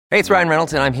Hey, it's Ryan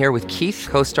Reynolds, and I'm here with Keith,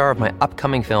 co-star of my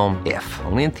upcoming film, If,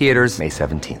 only in theaters May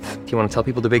 17th. Do you want to tell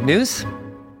people the big news?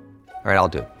 All right, I'll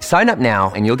do it. Sign up now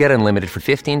and you'll get unlimited for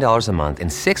 $15 a month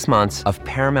and 6 months of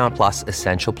Paramount Plus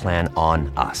Essential Plan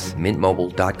on us.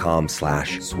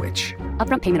 MintMobile.com/switch.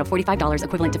 Upfront payment of $45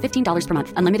 equivalent to $15 per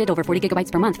month. Unlimited over 40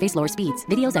 gigabytes per month. Face lower speeds.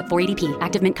 Videos at 480p.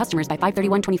 Active Mint customers by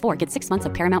 531.24 get 6 months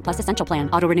of Paramount Plus Essential Plan.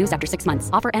 Auto renews after 6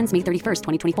 months. Offer ends May 31st,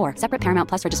 2024. Separate Paramount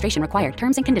Plus registration required.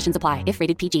 Terms and conditions apply if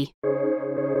rated PG.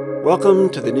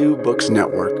 Welcome to the New Books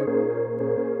Network.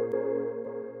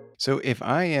 So if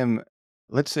I am,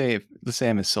 let's say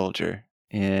I'm a soldier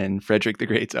in Frederick the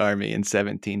Great's army in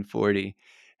 1740,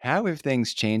 how have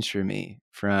things changed for me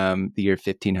from the year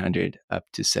 1500 up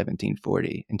to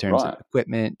 1740 in terms of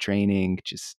equipment, training,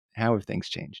 just how have things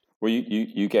changed? Well,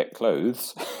 you get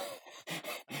clothes.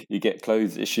 You get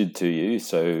clothes issued to you,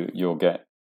 so you'll get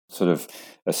sort of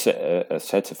a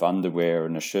set of underwear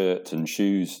and a shirt and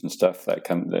shoes and stuff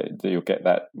you'll get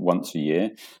that once a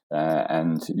year,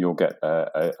 and you'll get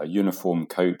a uniform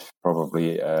coat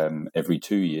probably every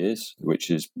 2 years, which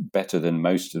is better than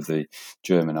most of the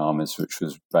German armies, which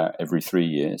was about every 3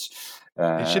 years.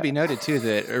 It should be noted too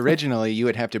that originally you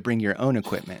would have to bring your own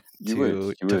equipment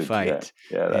to fight.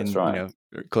 Yeah, that's right.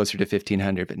 Closer to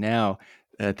 1500, but now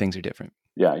things are different.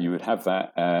 Yeah, you would have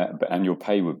that, and your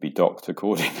pay would be docked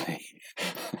accordingly.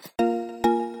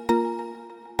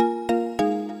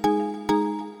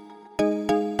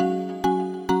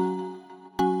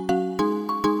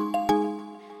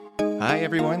 Hi,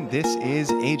 everyone. This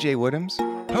is AJ Woodhams,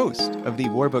 host of the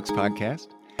War Books podcast,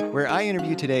 where I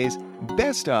interview today's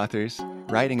best authors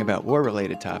writing about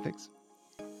war-related topics.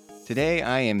 Today,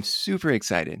 I am super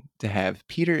excited to have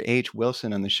Peter H.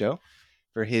 Wilson on the show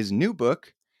for his new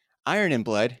book, Iron and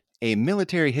Blood, A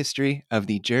Military History of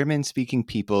the German-Speaking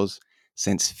Peoples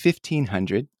Since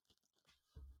 1500.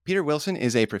 Peter Wilson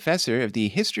is a professor of the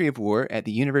history of war at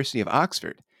the University of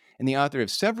Oxford and the author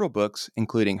of several books,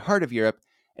 including Heart of Europe,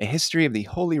 A History of the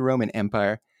Holy Roman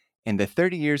Empire, and The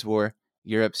 30 Years' War,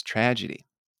 Europe's Tragedy.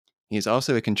 He is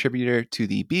also a contributor to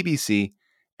the BBC,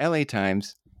 LA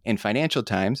Times, and Financial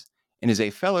Times, and is a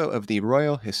fellow of the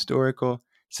Royal Historical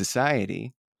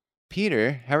Society.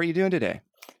 Peter, how are you doing today?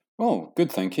 Oh, good,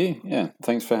 thank you. Yeah,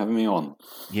 thanks for having me on.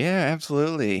 Yeah,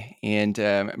 absolutely. And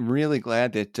I'm really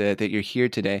glad that you're here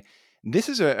today. This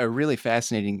is a really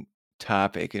fascinating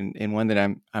topic and one that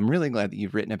I'm really glad that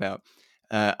you've written about.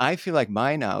 I feel like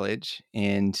my knowledge,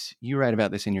 and you write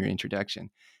about this in your introduction,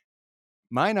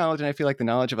 my knowledge, and I feel like the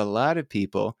knowledge of a lot of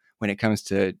people when it comes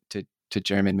to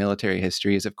German military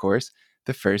history is, of course,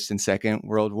 the First and Second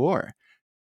World War.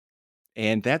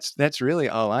 And that's really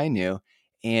all I knew.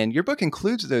 And your book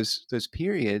includes those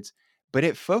periods, but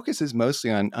it focuses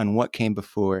mostly on what came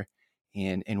before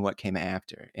and what came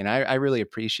after. And I really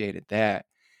appreciated that.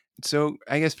 So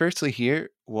I guess firstly here,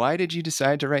 why did you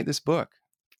decide to write this book?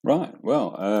 Right.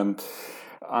 Well,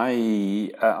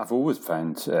 I've always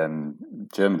found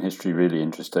German history really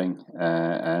interesting,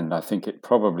 and I think it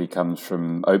probably comes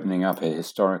from opening up a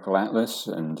historical atlas.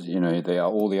 And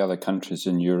all the other countries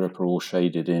in Europe are all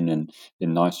shaded in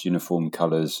nice uniform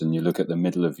colours. And you look at the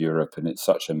middle of Europe, and it's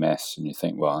such a mess. And you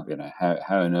think, well,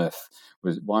 how on earth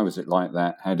why was it like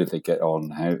that? How did they get on?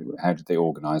 How did they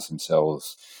organise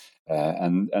themselves?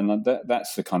 And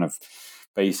that's the kind of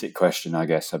basic question, I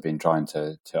guess, I've been trying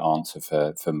to answer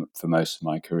for most of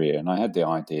my career. And I had the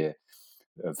idea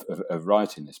of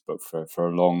writing this book for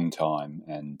a long time,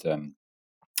 and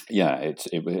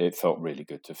it felt really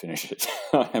good to finish it.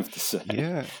 I have to say.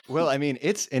 Yeah, well, I mean,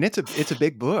 it's a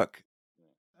big book.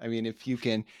 I mean, if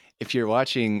you're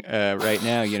watching right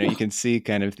now, you can see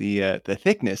kind of the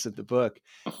thickness of the book.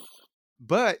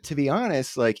 But to be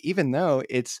honest, like even though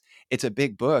it's a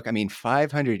big book, I mean,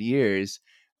 500 years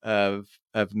of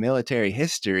military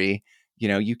history,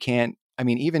 you can't, I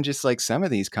mean, even just like some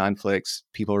of these conflicts,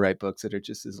 people write books that are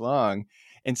just as long.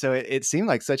 And so it seemed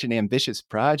like such an ambitious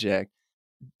project.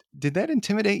 Did that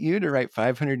intimidate you to write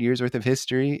 500 years worth of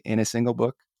history in a single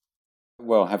book?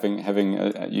 Well, having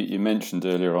you mentioned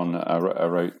earlier on, I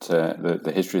wrote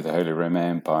the history of the Holy Roman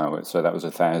Empire, so that was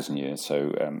 1,000 years.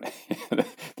 So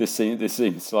this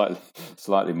seems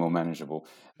slightly more manageable.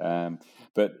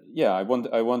 But yeah, I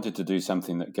wanted to do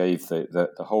something that gave the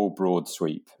whole broad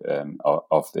sweep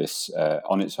of this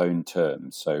on its own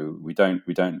terms. So we don't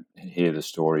hear the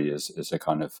story as a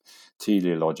kind of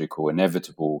teleological,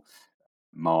 inevitable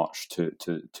march to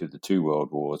the two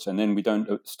world wars, and then we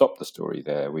don't stop the story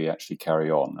there. We actually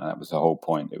carry on, and that was the whole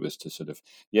point. It was to sort of,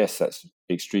 yes, that's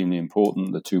extremely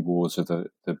important, the two wars of the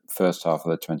first half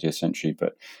of the 20th century,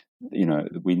 but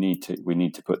we need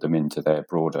to put them into their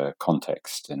broader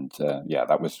context. And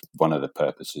that was one of the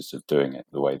purposes of doing it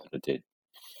the way that I did.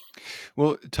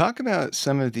 Well, talk about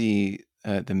some of the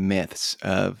myths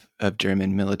of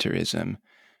German militarism.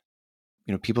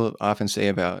 People often say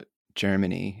about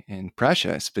Germany and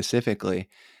Prussia specifically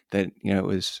that it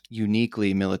was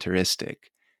uniquely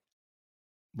militaristic.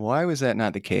 Why was that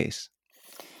not the case?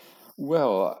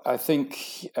 Well, I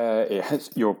think it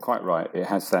has. You're quite right. It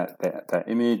has that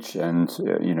image, and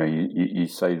you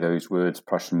say those words,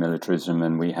 Prussian militarism,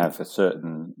 and we have a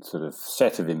certain sort of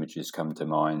set of images come to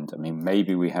mind. I mean,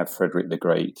 maybe we have Frederick the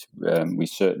Great. We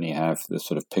certainly have the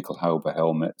sort of Pickelhaube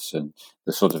helmets and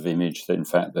the sort of image that, in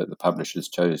fact, that the publishers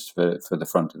chose for the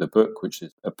front of the book, which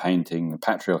is a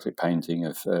patriotic painting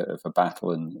of a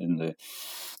battle in the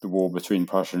war between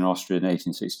Prussia and Austria in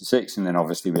 1866, and then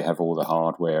obviously we have all the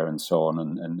hardware and so on,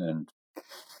 and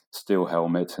steel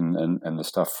helmet and the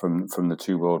stuff from the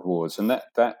two world wars, and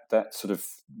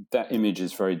that image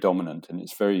is very dominant and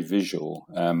it's very visual,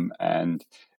 and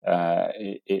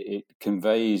it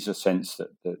conveys a sense that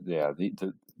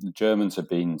the Germans have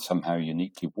been somehow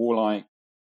uniquely warlike.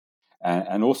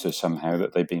 And also somehow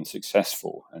that they've been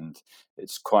successful, and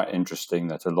it's quite interesting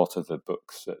that a lot of the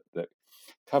books that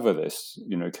cover this,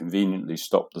 conveniently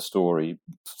stop the story,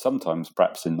 sometimes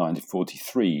perhaps in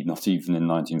 1943, not even in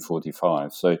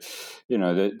 1945. So,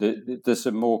 there's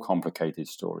a more complicated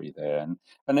story there,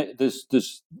 and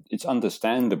it's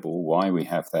understandable why we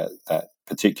have that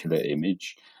particular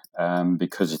image.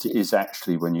 Because it is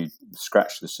actually, when you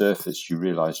scratch the surface, you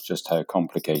realize just how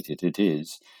complicated it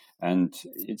is. And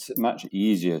it's much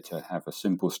easier to have a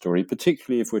simple story,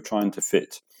 particularly if we're trying to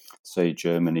fit, say,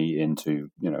 Germany into,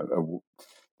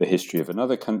 the history of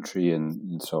another country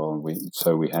and so on.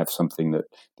 So we have something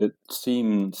that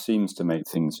seems to make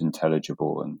things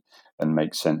intelligible and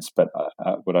make sense. But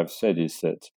what I've said is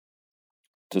that,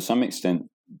 to some extent,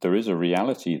 there is a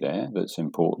reality there that's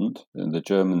important. And the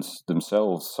Germans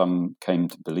themselves, some came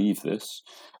to believe this,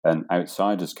 and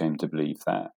outsiders came to believe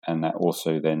that. And that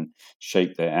also then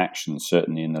shaped their actions,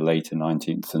 certainly in the later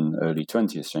 19th and early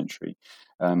 20th century.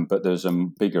 But there's a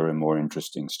bigger and more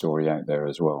interesting story out there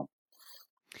as well.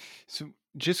 So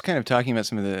just kind of talking about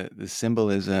some of the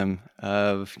symbolism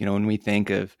of, when we think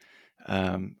of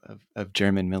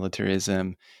German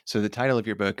militarism. So the title of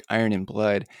your book, Iron and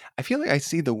Blood, I feel like I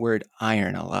see the word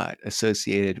iron a lot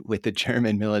associated with the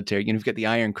German military. You've got the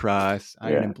Iron Cross,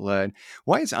 Iron and Blood.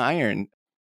 Why is iron?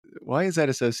 Why is that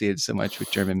associated so much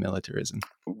with German militarism?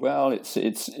 Well,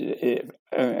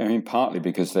 I mean, partly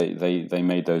because they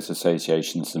made those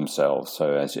associations themselves.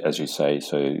 So as you say,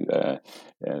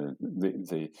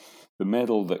 the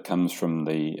medal that comes from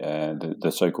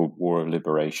the so-called War of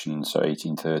Liberation, so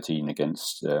 1813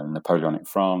 against Napoleonic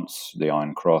France, the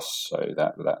Iron Cross. So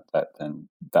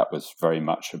that was very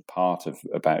much a part of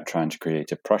about trying to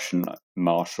create a Prussian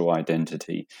martial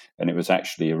identity, and it was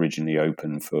actually originally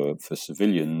open for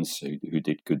civilians who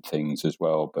did good things as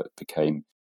well, but became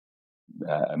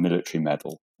a military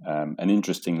medal, and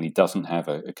interestingly doesn't have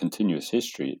a continuous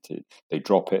history. They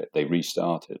drop it, they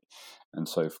restart it, and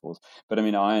so forth. But I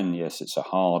mean, iron, yes, it's a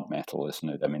hard metal, isn't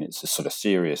it? I mean, it's a sort of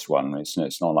serious one. It's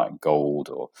not like gold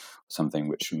or something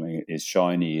which is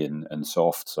shiny and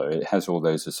soft. So it has all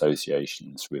those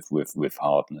associations with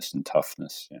hardness and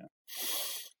toughness. Yeah.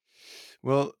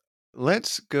 Well,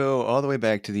 let's go all the way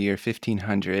back to the year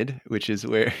 1500, which is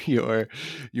where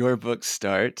your book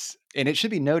starts. And it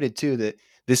should be noted too that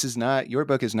your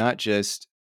book is not just,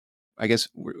 I guess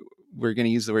we're going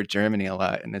to use the word Germany a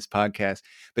lot in this podcast,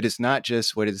 but it's not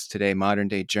just what is today modern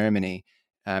day Germany.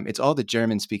 It's all the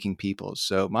German speaking peoples.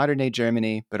 So modern day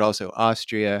Germany, but also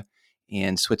Austria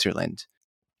and Switzerland.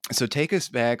 So take us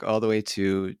back all the way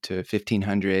to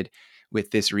 1500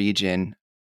 with this region.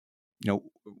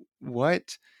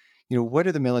 What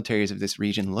do the militaries of this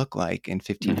region look like in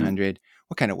 1500? Mm-hmm.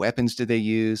 What kind of weapons did they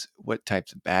use? What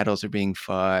types of battles are being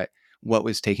fought? What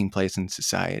was taking place in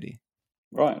society?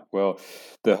 Right. Well,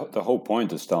 the whole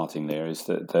point of starting there is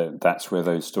that that's where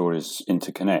those stories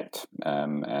interconnect.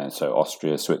 So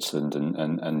Austria, Switzerland,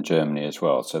 and Germany as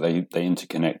well. So they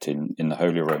interconnect in the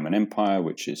Holy Roman Empire,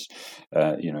 which is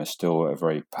still a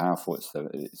very powerful. It's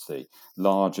the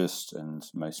largest and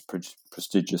most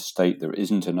prestigious state. There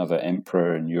isn't another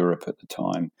emperor in Europe at the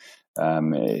time.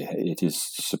 It is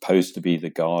supposed to be the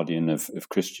guardian of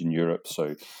Christian Europe.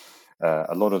 So.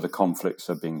 A lot of the conflicts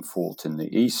are being fought in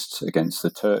the east against the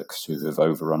Turks, who have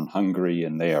overrun Hungary,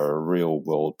 and they are a real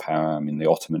world power. I mean, the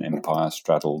Ottoman Empire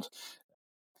straddled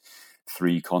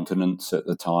 3 continents at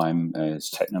the time, is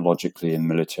technologically and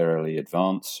militarily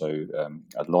advanced. So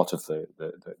a lot of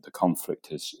the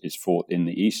conflict is fought in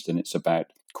the East, and it's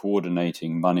about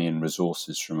coordinating money and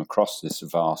resources from across this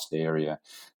vast area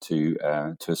to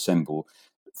assemble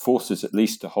forces, at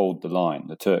least to hold the line.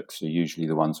 The Turks are usually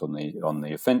the ones on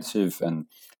the offensive, and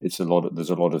there's a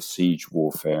lot of siege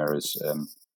warfare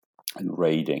and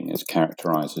raiding as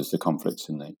characterizes the conflicts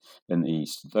in the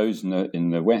East. Those in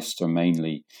the West are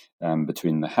mainly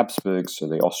between the Habsburgs, so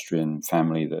the Austrian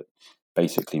family that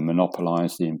basically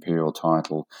monopolize the imperial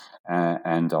title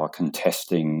and are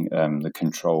contesting the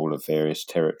control of various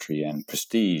territory and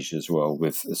prestige as well,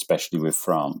 especially with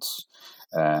France.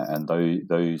 And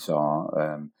those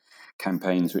are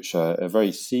campaigns which are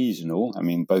very seasonal. I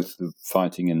mean, both the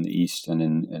fighting in the East and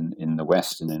in the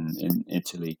West and in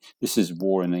Italy. This is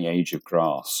war in the age of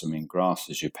grass. I mean, grass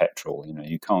is your petrol.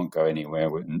 You can't go anywhere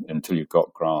until you've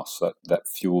got grass. That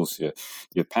fuels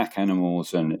your pack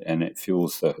animals and it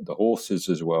fuels the horses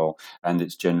as well. And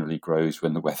it generally grows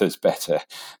when the weather's better.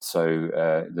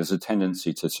 So there's a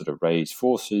tendency to sort of raise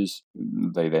forces.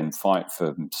 They then fight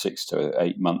for 6 to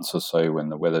 8 months or so when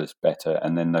the weather's better,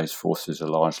 and then those forces are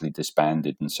largely disbanded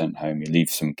and sent home. You leave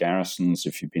some garrisons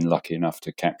if you've been lucky enough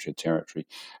to capture territory,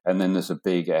 and then there's a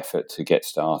big effort to get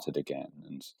started again.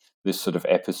 And this sort of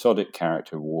episodic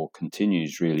character of war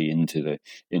continues really into the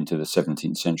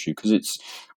 17th century, because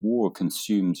war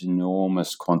consumes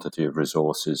enormous quantity of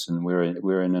resources, and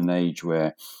we're in an age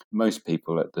where most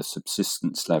people at the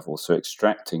subsistence level, so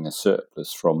extracting a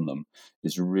surplus from them,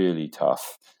 is really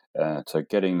tough. So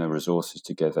getting the resources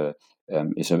together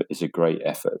is a great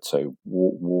effort. So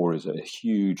war is a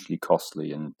hugely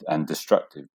costly and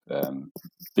destructive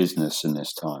business in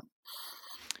this time.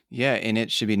 Yeah, and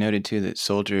it should be noted too that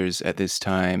soldiers at this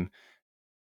time,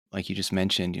 like you just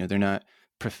mentioned, they're not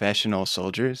professional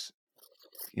soldiers.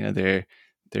 They're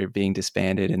being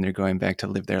disbanded and they're going back to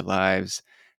live their lives,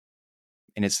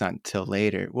 and it's not until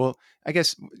later. Well, I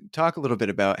guess talk a little bit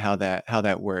about how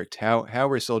that worked. How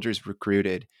were soldiers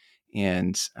recruited,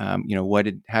 and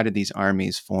how did these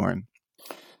armies form?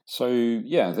 So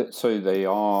so they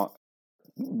are.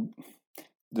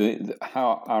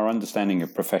 How our understanding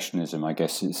of professionalism, I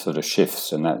guess, it sort of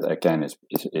shifts, and that again is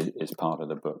part of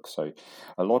the book. So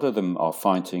a lot of them are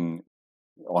fighting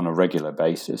on a regular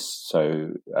basis. So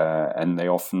and they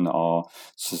often are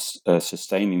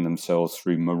sustaining themselves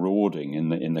through marauding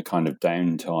in the kind of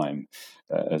downtime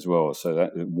as well. So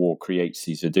that war creates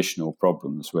these additional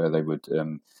problems where they would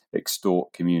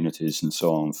extort communities and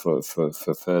so on for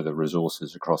further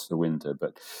resources across the winter.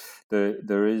 But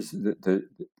there is the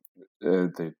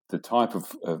type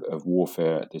of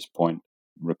warfare at this point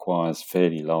requires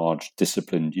fairly large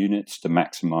disciplined units to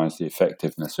maximize the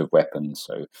effectiveness of weapons.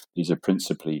 So these are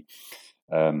principally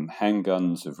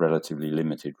handguns of relatively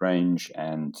limited range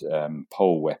and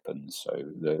pole weapons. So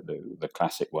the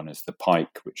classic one is the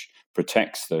pike, which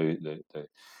protects the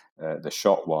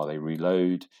shot while they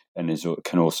reload, and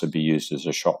can also be used as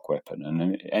a shock weapon.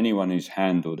 And anyone who's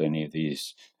handled any of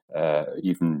these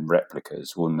even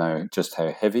replicas will know just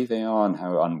how heavy they are and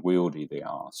how unwieldy they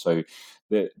are. So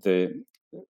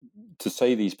to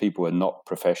say these people are not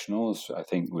professionals, I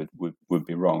think would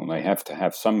be wrong. They have to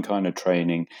have some kind of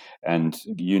training, and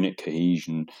unit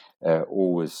cohesion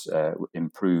always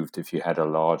improved if you had a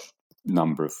large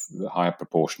number of higher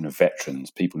proportion of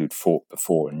veterans, people who'd fought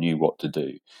before and knew what to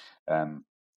do.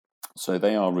 So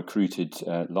they are recruited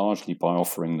largely by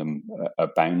offering them a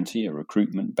bounty, a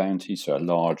recruitment bounty, so a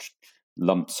large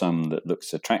lump sum that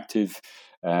looks attractive,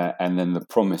 and then the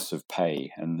promise of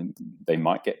pay. And they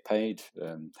might get paid,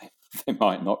 they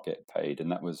might not get paid,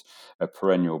 and that was a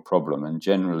perennial problem. And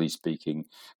generally speaking,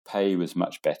 pay was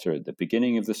much better at the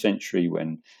beginning of the century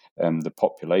when the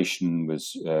population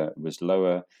was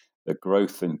lower. The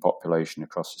growth in population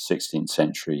across the 16th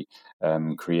century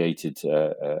created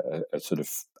a sort of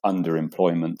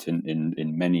underemployment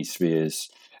in many spheres,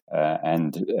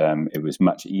 and it was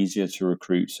much easier to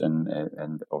recruit,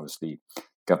 and obviously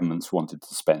governments wanted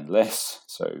to spend less,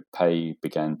 so pay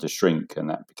began to shrink, and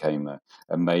that became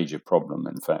a major problem.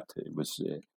 In fact,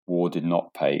 war did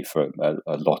not pay for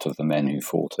a lot of the men who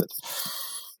fought it.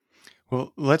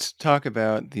 Well, let's talk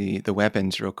about the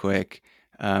weapons real quick.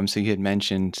 So you had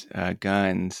mentioned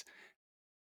guns.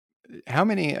 How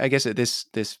many, I guess at this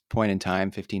point in time,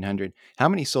 1500, how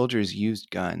many soldiers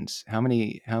used guns?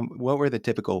 What were the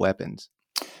typical weapons?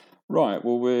 Right.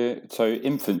 Well,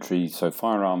 infantry. So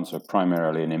firearms are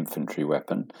primarily an infantry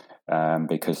weapon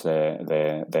because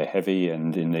they're heavy,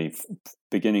 and in the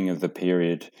beginning of the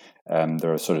period,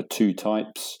 there are sort of two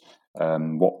types.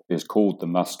 What is called the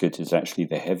musket is actually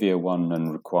the heavier one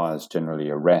and requires generally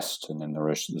a rest, and then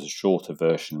there's a shorter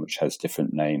version which has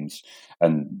different names,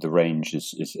 and the range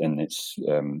is and its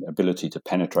ability to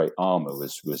penetrate armor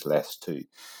was less too.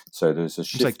 So there's a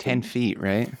shift. It's like 10 feet,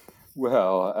 right?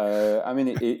 Well, I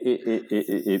mean,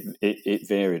 it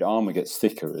varied. Armor gets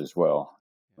thicker as well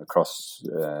across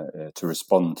to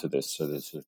respond to this. So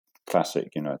there's a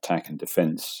classic, attack and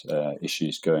defense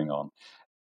issues going on.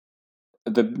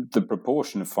 The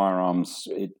proportion of firearms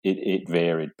it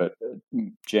varied, but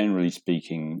generally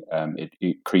speaking,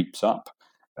 it creeps up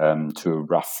to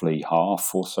roughly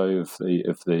half or so of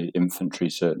the infantry,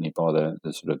 certainly by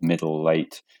the sort of middle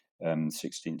late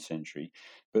 16th century.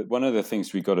 But one of the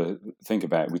things we've got to think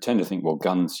about, we tend to think, well,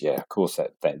 guns, yeah, of course,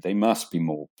 that they must be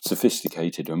more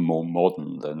sophisticated and more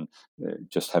modern than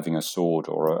just having a sword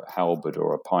or a halberd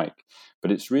or a pike.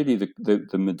 But it's really the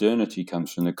modernity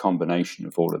comes from the combination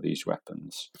of all of these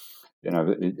weapons.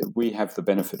 We have the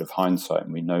benefit of hindsight,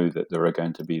 and we know that there are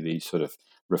going to be these sort of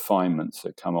refinements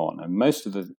that come on. And most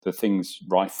of the things,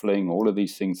 rifling, all of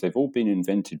these things, they've all been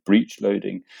invented, breech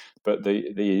loading, but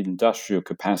the industrial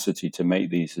capacity to make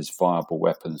these as viable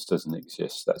weapons doesn't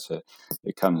exist.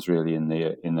 It comes really in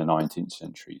the 19th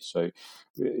century. So,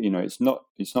 it's not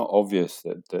obvious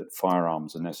that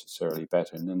firearms are necessarily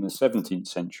better. And in the 17th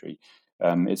century,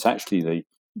 it's actually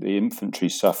the infantry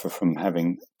suffer from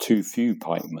having too few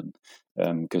pikemen,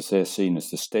 because they're seen as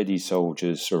the steady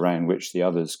soldiers around which the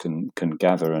others can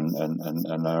gather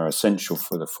and are essential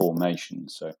for the formation.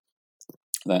 So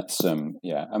that's I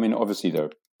mean, obviously there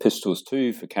are pistols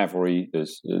too for cavalry.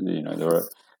 There's there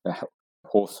are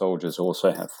horse soldiers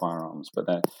also have firearms, but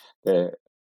they're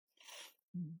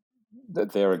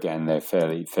again they're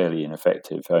fairly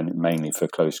ineffective, mainly for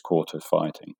close quarter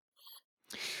fighting.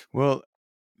 Well,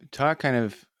 talk kind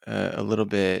of a little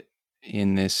bit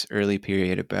in this early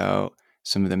period about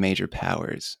some of the major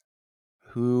powers.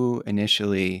 Who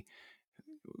initially,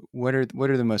 what are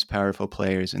the most powerful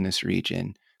players in this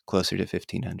region closer to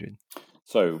 1500?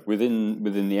 So within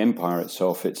the empire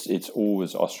itself, it's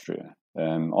always Austria.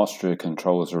 Austria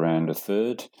controls around a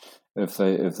third of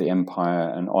the empire,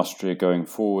 and Austria going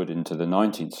forward into the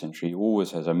 19th century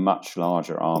always has a much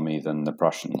larger army than the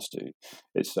Prussians do.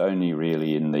 It's only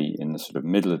really in the sort of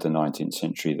middle of the 19th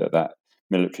century that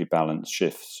military balance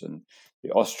shifts, and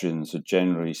the Austrians are,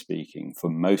 generally speaking, for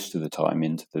most of the time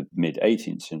into the mid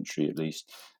 18th century at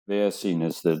least, they are seen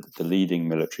as the leading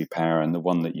military power and the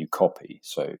one that you copy.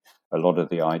 So a lot of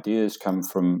the ideas come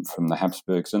from the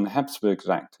Habsburgs, and the Habsburgs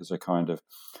act as a kind of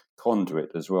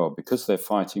conduit as well, because they're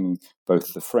fighting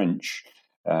both the French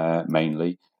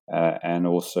mainly, and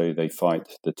also they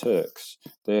fight the Turks.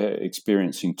 They're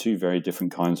experiencing two very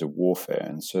different kinds of warfare,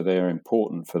 and so they're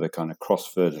important for the kind of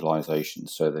cross-fertilization.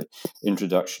 So the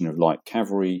introduction of light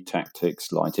cavalry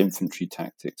tactics, light infantry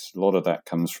tactics, a lot of that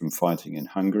comes from fighting in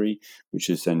Hungary, which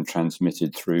is then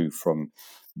transmitted through from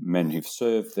men who've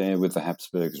served there with the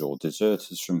Habsburgs or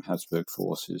deserters from Habsburg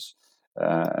forces.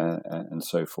 And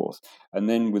so forth. And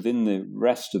then within the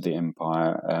rest of the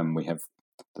empire, we have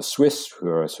the Swiss, who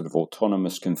are a sort of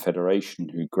autonomous confederation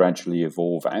who gradually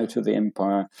evolve out of the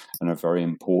empire and are very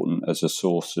important as a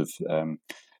source of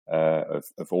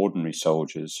ordinary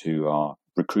soldiers who are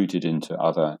recruited into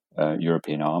other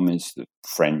European armies. The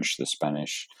French, the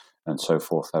Spanish, and so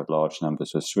forth have large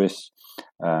numbers of Swiss.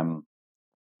 And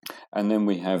then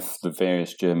we have the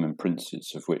various German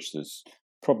princes, of which there's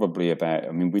probably about,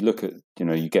 I mean, we look at,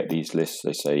 you get these lists,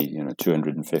 they say,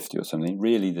 250 or something.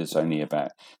 Really, there's only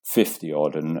about 50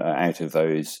 odd, and out of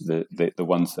those, the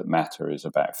ones that matter is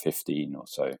about 15 or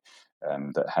so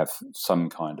that have some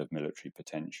kind of military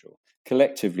potential.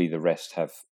 Collectively, the rest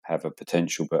have a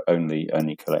potential, but only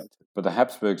collective. But the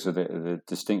Habsburgs are the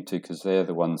distinctive because they're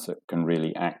the ones that can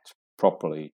really act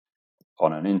properly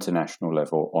on an international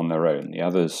level on their own. The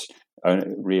others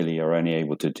really are only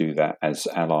able to do that as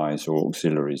allies or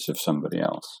auxiliaries of somebody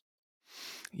else.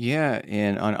 Yeah,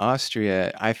 and on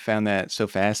Austria, I found that so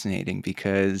fascinating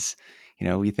because,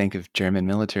 we think of German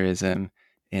militarism,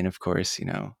 and of course,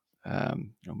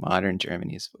 modern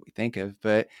Germany is what we think of,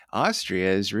 but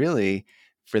Austria is really,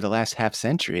 for the last half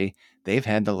century, they've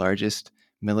had the largest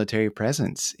military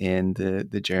presence in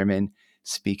the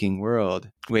German-speaking world,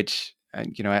 which,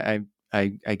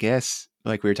 I guess,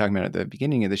 like we were talking about at the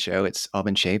beginning of the show, it's all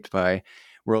been shaped by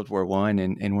World War I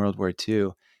and World War II.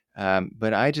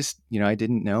 But I just, I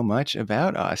didn't know much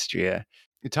about Austria.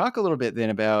 Talk a little bit then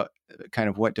about kind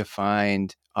of what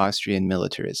defined Austrian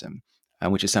militarism,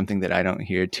 which is something that I don't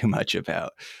hear too much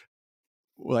about.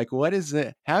 Like,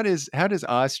 how does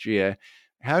Austria,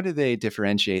 how do they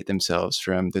differentiate themselves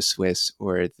from the Swiss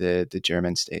or the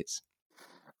German states?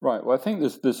 Right. Well, I think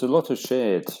there's a lot of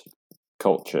shared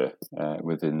culture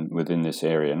within this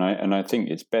area, and I think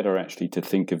it's better actually to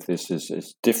think of this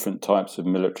as different types of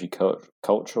military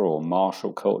culture or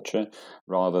martial culture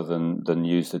rather than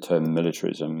use the term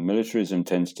militarism. Militarism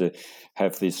tends to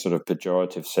have this sort of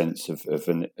pejorative sense of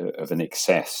an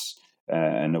excess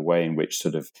and a way in which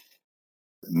sort of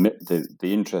the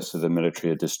interests of the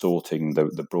military are distorting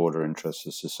the broader interests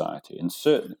of society. And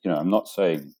certainly, I'm not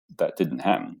saying that didn't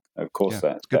happen. Of course,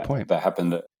 that's a good point. That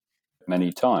happened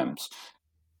many times.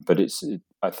 But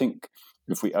I think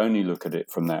if we only look at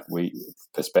it from that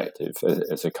perspective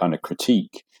as a kind of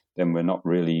critique, then we're not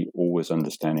really always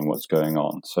understanding what's going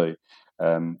on. So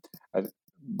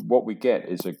what we get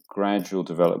is a gradual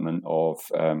development of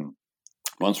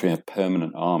once we have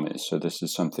permanent armies. So this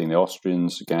is something the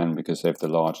Austrians, again, because they have the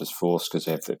largest force, because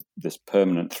they have this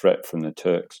permanent threat from the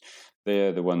Turks,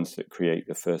 they're the ones that create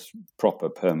the first proper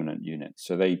permanent units.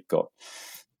 So they've got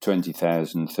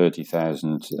 20,000,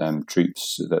 30,000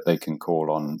 troops that they can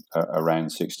call on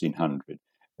around 1600.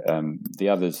 The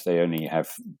others, they only have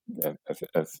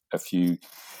a few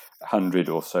hundred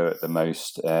or so at the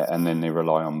most, and then they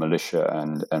rely on militia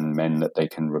and men that they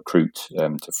can recruit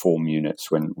to form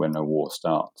units when a war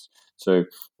starts. So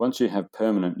once you have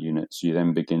permanent units, you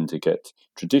then begin to get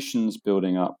traditions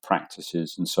building up,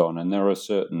 practices, and so on. And there are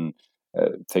certain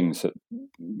things that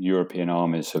European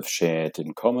armies have shared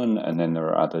in common, and then there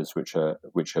are others which are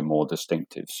more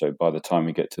distinctive. So by the time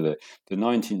we get to the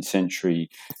 19th century,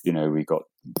 we got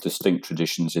distinct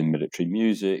traditions in military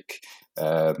music,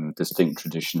 distinct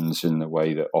traditions in the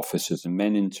way that officers and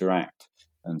men interact,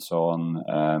 and so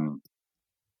on.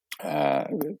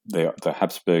 The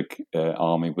Habsburg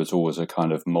army was always a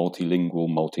kind of multilingual,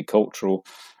 multicultural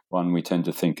one. We tend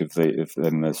to think of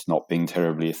them as not being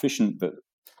terribly efficient, but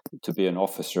to be an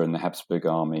officer in the Habsburg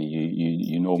army,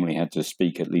 you normally had to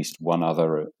speak at least one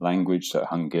other language, so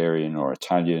Hungarian or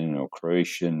Italian or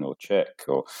Croatian or Czech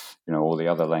or all the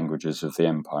other languages of the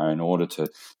empire in order to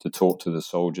talk to the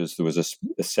soldiers. There was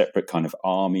a separate kind of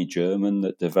army German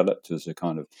that developed as a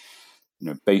kind of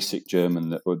basic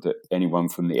German that anyone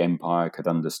from the empire could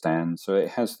understand. So it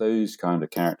has those kind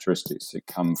of characteristics that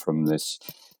come from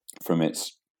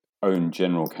its own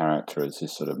general character as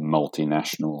this sort of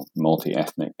multinational,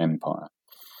 multi-ethnic empire.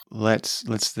 Let's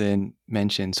then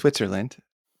mention Switzerland,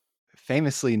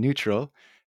 famously neutral,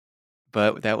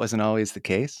 but that wasn't always the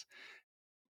case.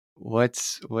 What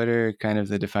are kind of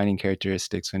the defining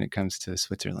characteristics when it comes to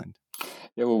Switzerland?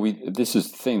 Yeah, well, this is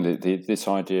the thing, that this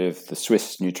idea of the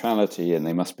Swiss neutrality, and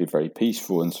they must be very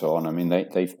peaceful and so on. I mean,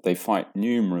 they fight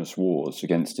numerous wars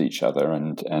against each other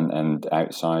and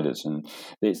outsiders, and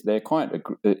it's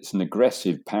an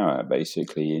aggressive power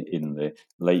basically in the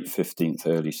late 15th,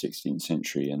 early 16th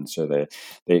century, and so they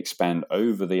expand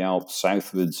over the Alps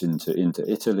southwards into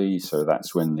Italy. So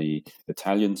that's when the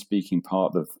Italian-speaking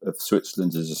part of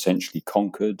Switzerland is essentially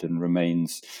conquered and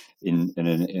remains in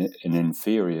an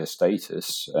inferior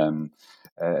status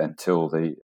until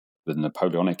the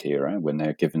Napoleonic era, when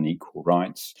they're given equal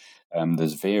rights.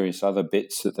 There's various other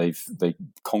bits that they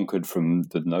conquered from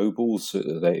the nobles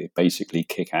that they basically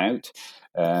kick out,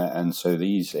 and so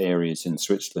these areas in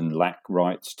Switzerland lack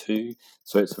rights too.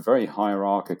 So it's a very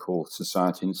hierarchical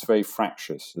society, and it's very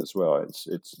fractious as well. It's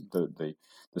the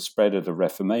spread of the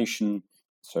Reformation.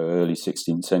 So early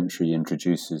 16th century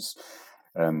introduces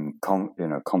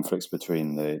conflicts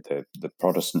between the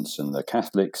Protestants and the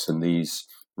Catholics, and these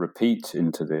repeat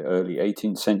into the early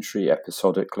 18th century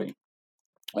episodically.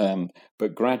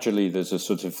 But gradually, there's a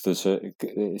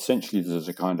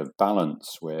kind of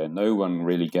balance where no one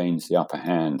really gains the upper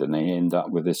hand, and they end up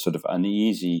with this sort of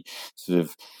uneasy sort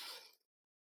of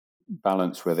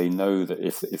balance where they know that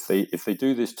if they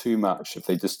do this too much, if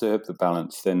they disturb the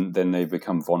balance, then they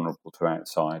become vulnerable to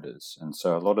outsiders. And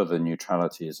so a lot of the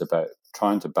neutrality is about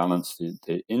trying to balance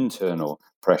the internal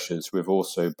pressures with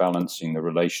also balancing the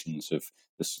relations of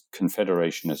this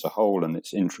confederation as a whole and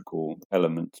its integral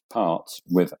parts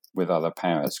with other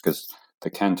powers, because the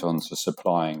cantons are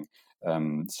supplying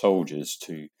soldiers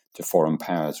to foreign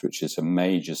powers, which is a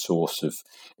major source of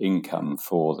income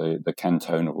for the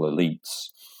cantonal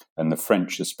elites. And the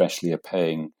French especially are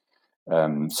paying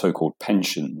so-called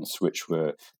pensions, which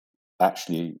were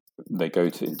actually, they go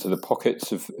into the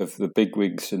pockets of the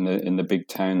bigwigs in the big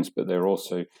towns, but they're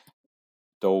also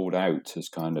doled out as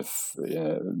kind of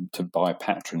to buy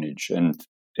patronage, and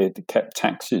it kept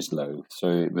taxes low. So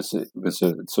it was a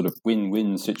sort of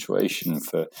win-win situation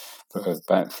for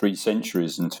about 3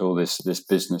 centuries until this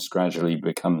business gradually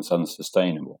becomes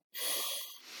unsustainable.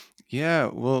 Yeah,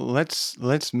 well, let's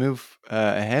move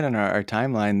ahead on our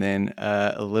timeline then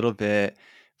a little bit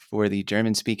for the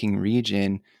German-speaking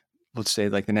region, let's say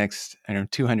like the next,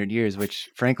 200 years, which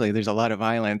frankly, there's a lot of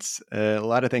violence. A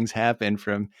lot of things happen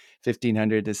from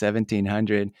 1500 to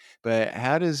 1700. But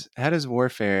how does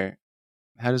warfare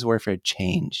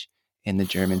change in the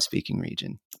German-speaking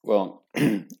region? Well,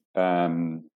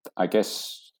 I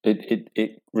guess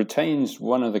it retains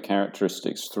one of the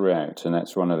characteristics throughout, and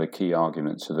that's one of the key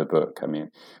arguments of the book. I mean,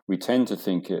 we tend to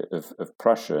think of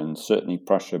Prussia, and certainly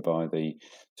Prussia by the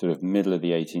sort of middle of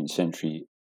the 18th century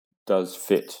does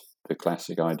fit the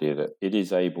classic idea that it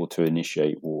is able to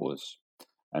initiate wars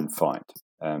and fight.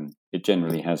 It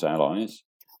generally has allies,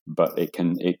 but it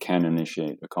can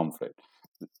initiate a conflict.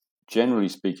 Generally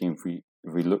speaking, if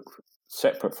we look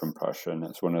separate from Prussia, and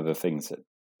that's one of the things that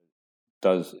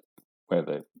does, where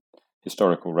the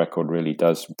historical record really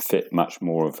does fit much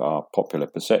more of our popular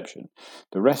perception.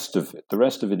 The rest of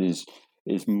it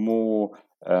is more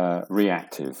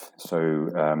reactive. So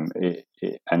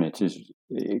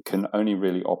it can only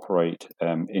really operate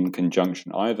in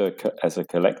conjunction, either as a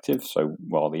collective, so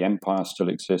while the empire still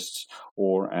exists,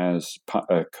 or as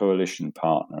a coalition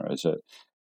partner,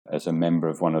 as a member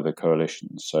of one of the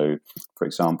coalitions. So, for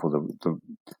example, the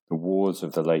wars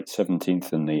of the late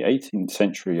 17th and the 18th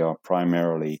century are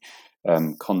primarily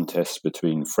contests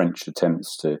between French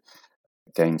attempts to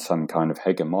gain some kind of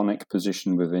hegemonic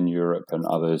position within Europe and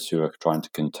others who are trying to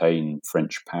contain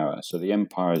French power. So the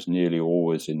empire is nearly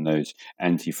always in those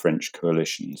anti-French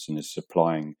coalitions and is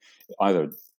supplying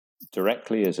either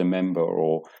directly as a member,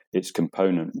 or its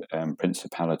component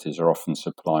principalities are often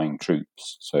supplying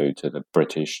troops, so to the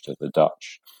British, to the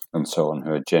Dutch, and so on,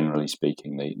 who are generally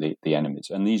speaking the enemies.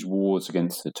 And these wars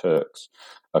against the Turks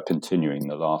are continuing.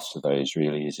 The last of those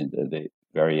really is in the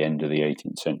very end of the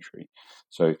 18th century.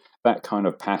 So that kind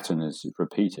of pattern is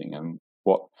repeating. And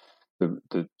what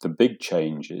the big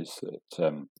change is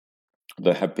that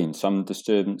there have been some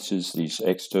disturbances. These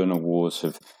external wars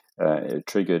have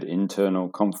triggered internal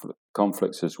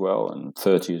conflicts as well, and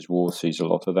 30 Years' War sees a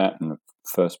lot of that in the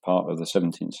first part of the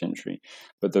 17th century.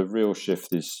 But the real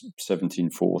shift is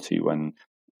 1740, when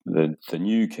the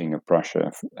new king of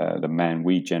Prussia, the man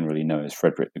we generally know as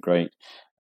Frederick the Great,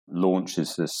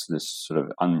 launches this sort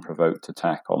of unprovoked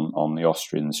attack on the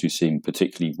Austrians, who seem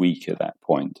particularly weak at that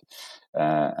point.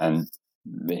 And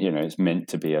it's meant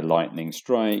to be a lightning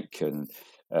strike and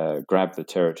grab the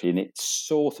territory, and it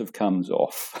sort of comes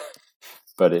off.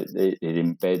 But it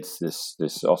embeds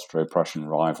this Austro-Prussian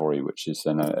rivalry, which is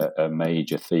then a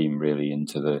major theme really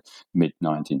into the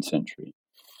mid-19th century.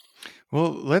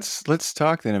 Well, let's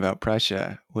talk then about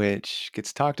Prussia, which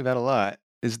gets talked about a lot.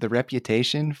 Is the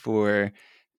reputation for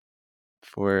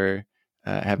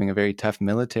having a very tough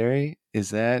military, is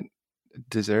that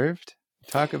deserved?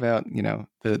 Talk about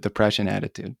the Prussian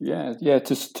attitude. Yeah.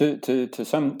 To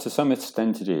some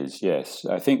extent, it is. Yes,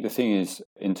 I think the thing is,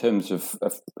 in terms of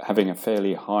having a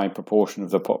fairly high proportion of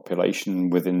the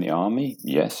population within the army,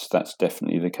 yes, that's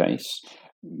definitely the case.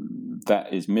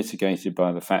 That is mitigated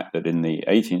by the fact that in the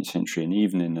 18th century and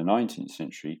even in the 19th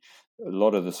century, a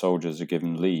lot of the soldiers are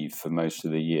given leave for most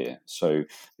of the year. So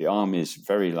the army is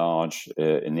very large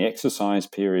in the exercise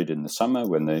period in the summer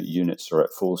when the units are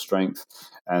at full strength.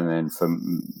 And then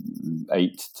from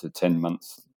 8 to 10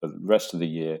 months, the rest of the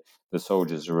year, the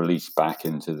soldiers are released back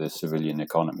into the civilian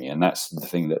economy. And that's the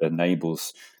thing that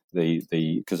enables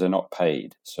because they're not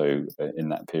paid so in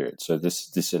that period. So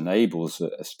this enables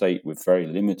a state with very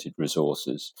limited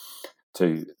resources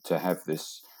to have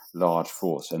this large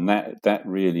force, and that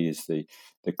really is the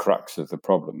crux of the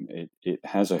problem. It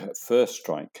has a first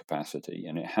strike capacity,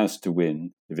 and it has to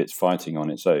win. If it's fighting on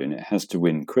its own, it has to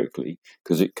win quickly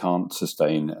because it can't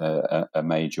sustain a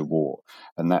major war.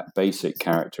 And that basic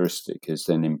characteristic is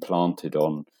then implanted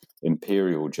on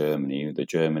Imperial Germany, the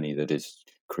Germany that is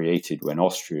created when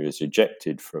Austria is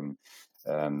ejected from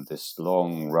this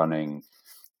long-running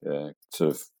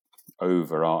sort of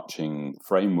overarching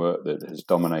framework that has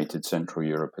dominated Central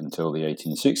Europe until the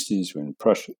 1860s, when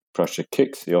Prussia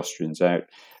kicks the Austrians out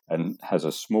and has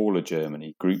a smaller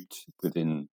Germany grouped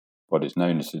within what is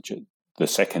known as the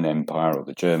Second Empire, or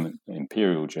the German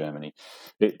Imperial Germany.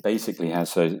 It basically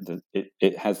has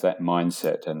it has that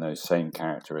mindset and those same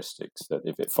characteristics, that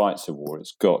if it fights a war,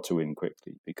 it's got to win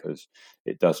quickly because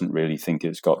it doesn't really think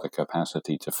it's got the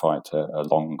capacity to fight a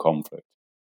long conflict.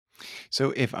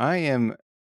 So if I am,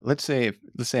 let's say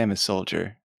I'm a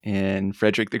soldier in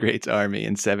Frederick the Great's army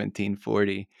in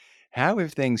 1740, how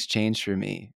have things changed for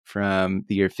me from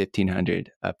the year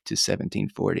 1500 up to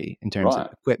 1740 in terms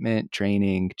of equipment,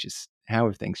 training? Just how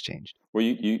have things changed? Well,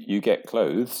 you get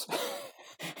clothes.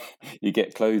 You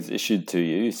get clothes issued to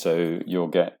you, so you'll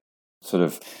get sort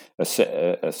of a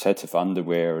set of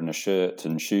underwear and a shirt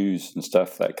and shoes and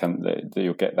stuff that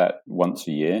you'll get that once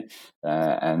a year,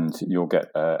 and you'll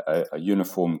get a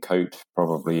uniform coat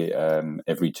probably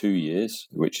every 2 years,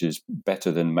 which is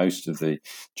better than most of the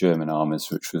German armies,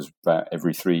 which was about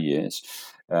every 3 years.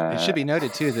 It should be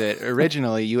noted too that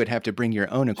originally you would have to bring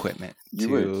your own equipment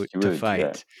to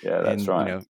fight. Yeah, that's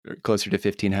right. Closer to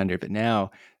 1500, but now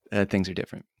things are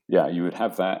different. Yeah, you would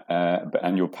have that,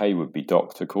 and your pay would be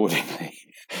docked accordingly.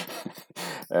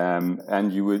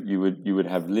 And you would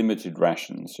have limited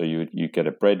rations. So you get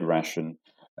a bread ration,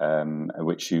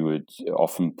 which you would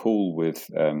often pool with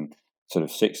sort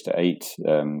of 6 to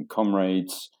 8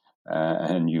 comrades,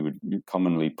 and you would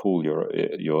commonly pool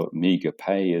your meager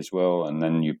pay as well, and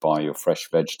then you buy your fresh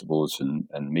vegetables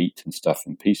and meat and stuff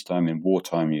in peacetime. In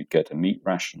wartime, you get a meat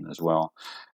ration as well.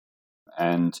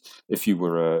 And if you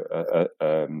were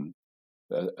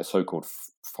a so-called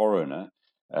foreigner,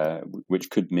 which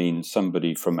could mean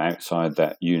somebody from outside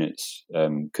that unit's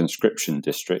conscription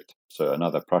district, so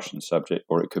another Prussian subject,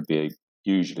 or it could be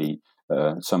usually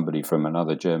somebody from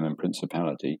another German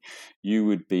principality, you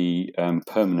would be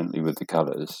permanently with the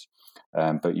colours,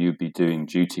 but you'd be doing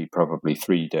duty probably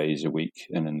 3 days a week,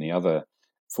 and in the other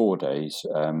 4 days,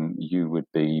 you would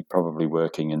be probably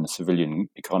working in the civilian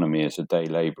economy as a day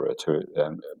labourer to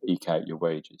eke out your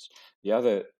wages. The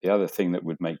other thing that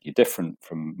would make you different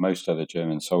from most other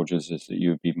German soldiers is that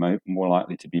you would be more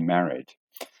likely to be married,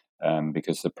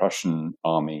 because the Prussian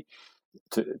army,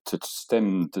 to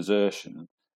stem desertion,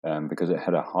 because it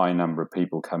had a high number of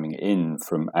people coming in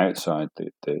from outside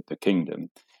the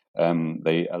kingdom,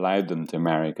 they allowed them to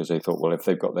marry because they thought, well, if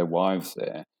they've got their wives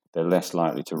there, they're less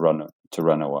likely to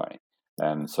run away.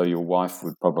 So your wife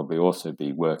would probably also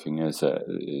be working as a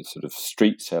sort of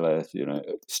street seller,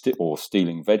 or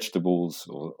stealing vegetables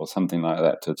or something like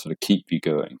that to sort of keep you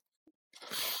going.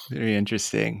 Very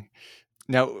interesting.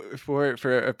 Now, for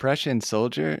a Prussian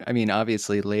soldier, I mean,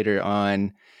 obviously later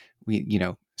on,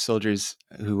 soldiers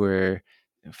who were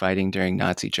fighting during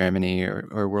Nazi Germany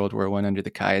or World War I under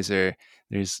the Kaiser,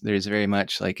 there's very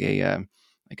much like a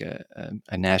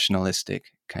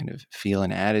nationalistic kind of feel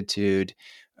and attitude.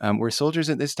 Were soldiers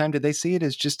at this time, did they see it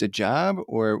as just a job,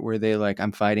 or were they like,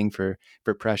 I'm fighting for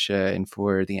Prussia and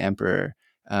for the emperor?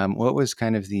 What was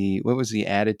the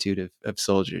attitude of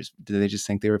soldiers? Did they just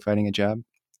think they were fighting a job?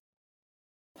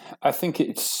 I think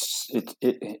this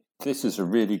is a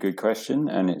really good question,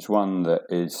 and it's one that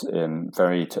is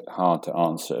very hard to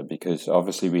answer, because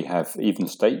obviously we have even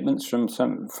statements from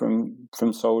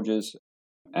soldiers,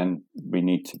 and we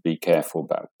need to be careful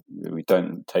about. We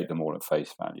don't take them all at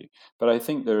face value. But I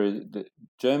think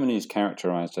Germany is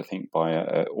characterized, I think,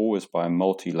 by always by a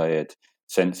multi-layered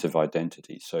sense of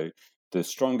identity. So the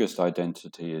strongest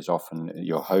identity is often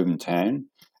your hometown,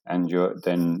 and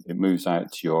then it moves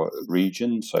out to your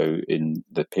region. So in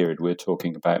the period we're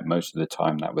talking about, most of the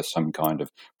time that was some kind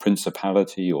of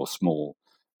principality or small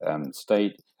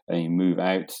state, and you move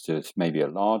out to maybe a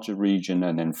larger region,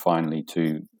 and then finally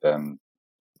to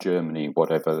Germany,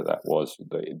 whatever that was,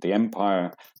 the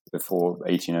empire before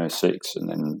 1806, and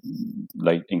then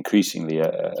increasingly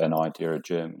an idea of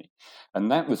Germany.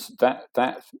 And that was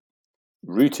that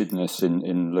rootedness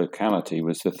in locality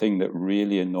was the thing that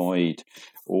really annoyed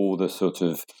all the sort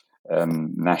of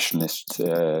nationalist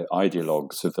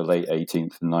ideologues of the late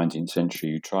 18th and 19th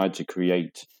century, who tried to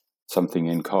create something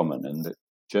in common. And that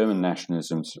German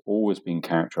nationalism's always been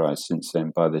characterized since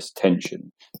then by this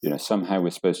tension. Somehow we're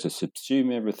supposed to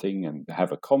subsume everything and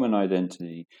have a common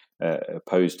identity,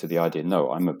 opposed to the idea,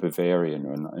 no, I'm a Bavarian,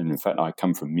 and in fact, I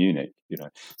come from Munich.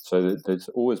 So there's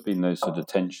always been those sort of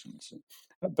tensions.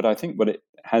 But I think what it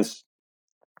has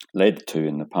led to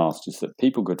in the past is that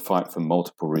people could fight for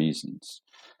multiple reasons.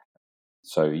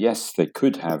 So yes, they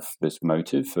could have this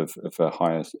motive of a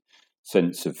higher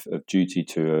sense of duty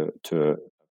to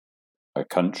a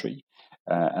country,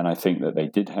 and I think that they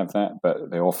did have that, but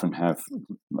they often have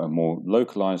a more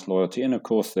localized loyalty, and of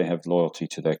course they have loyalty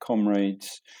to their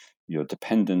comrades. You're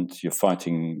dependent. You're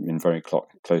fighting in very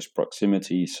close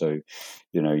proximity. So,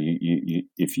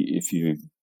 if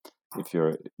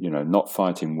you're not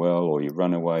fighting well, or you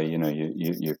run away,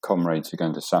 your comrades are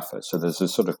going to suffer. So there's a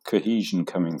sort of cohesion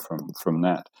coming from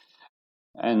that.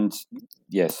 And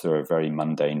yes, there are very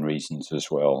mundane reasons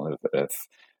as well.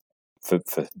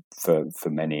 For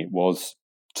many, it was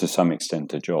to some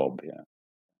extent a job. Yeah.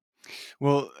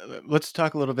 Well, let's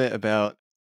talk a little bit about,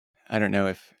 I don't know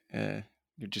if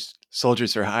you're just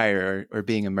soldiers for hire or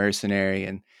being a mercenary,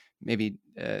 and maybe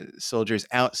soldiers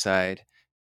outside,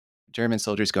 German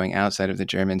soldiers going outside of the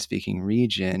German-speaking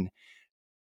region.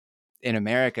 In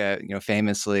America,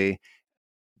 famously,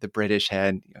 the British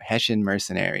had Hessian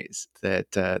mercenaries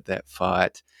that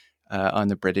fought on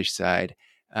the British side.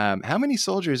 How many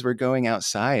soldiers were going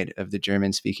outside of the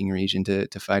German-speaking region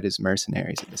to fight as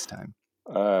mercenaries at this time?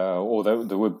 There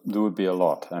would be a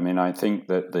lot. I mean, I think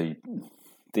that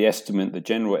the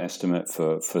general estimate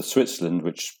for Switzerland,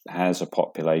 which has a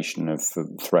population of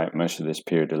throughout most of this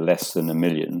period of less than 1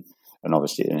 million, and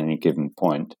obviously at any given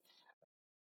point,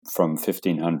 from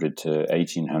 1500 to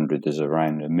 1800, there's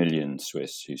around 1 million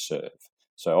Swiss who serve.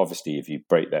 So obviously, if you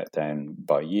break that down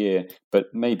by year, but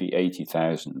maybe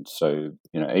 80,000. So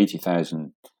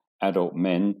 80,000 adult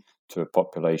men to a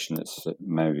population that's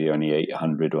maybe only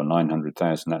 800 or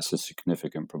 900,000. That's a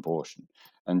significant proportion.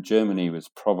 And Germany was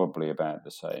probably about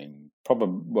the same.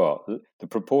 The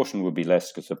proportion would be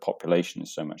less because the population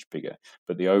is so much bigger,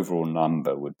 but the overall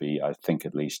number would be, I think,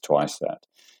 at least twice that.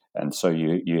 And so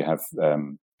you have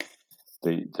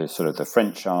the sort of the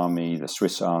French army, the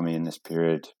Swiss army in this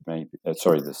period,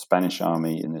 the Spanish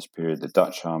army in this period, the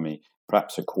Dutch army,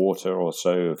 perhaps a quarter or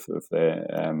so of their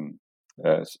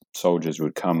soldiers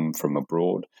would come from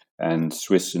abroad, and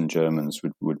Swiss and Germans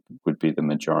would be the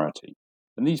majority.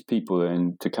 And these people,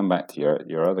 and to come back to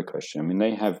your other question, I mean,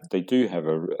 they do have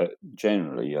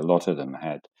generally a lot of them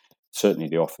had, certainly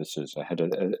the officers, had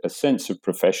a sense of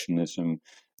professionalism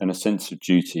and a sense of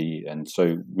duty, and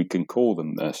so we can call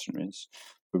them mercenaries.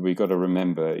 But we've got to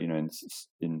remember, in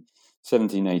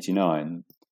 1789,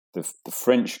 the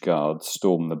French guards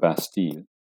stormed the Bastille.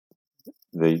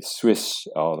 The Swiss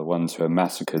are the ones who are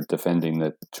massacred defending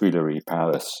the Tuileries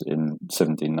Palace in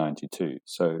 1792.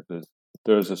 So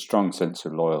there is a strong sense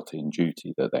of loyalty and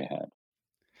duty that they had.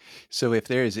 So if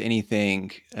there is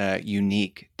anything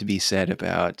unique to be said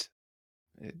about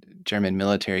German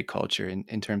military culture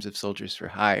in terms of soldiers for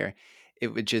hire, it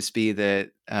would just be that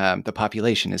the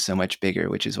population is so much bigger,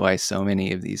 which is why so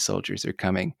many of these soldiers are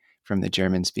coming from the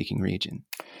German-speaking region.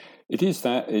 It is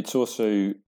that. It's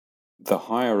also the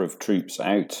hire of troops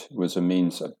out was a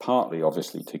means, partly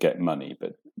obviously to get money,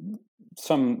 but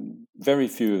very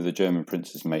few of the German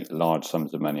princes make large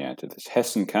sums of money out of this.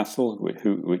 Hessen-Kassel,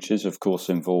 which is of course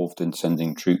involved in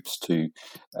sending troops to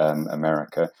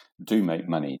America, do make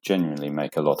money, genuinely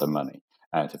make a lot of money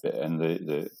out of it. And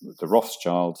the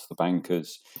Rothschilds, the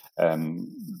bankers, a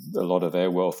lot of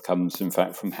their wealth comes, in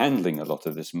fact, from handling a lot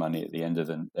of this money at the end of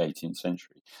the 18th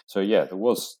century. So yeah, there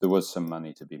was some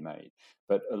money to be made.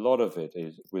 But a lot of it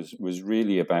was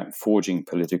really about forging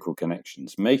political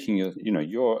connections, making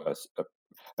you're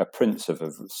a prince of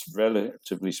a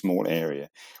relatively small area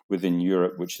within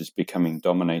Europe, which is becoming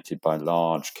dominated by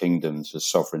large kingdoms as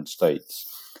sovereign states.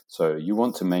 So you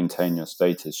want to maintain your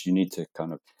status, you need to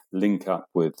kind of link up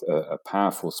with a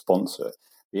powerful sponsor.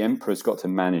 The emperor's got to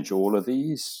manage all of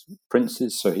these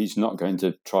princes, so he's not going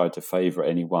to try to favour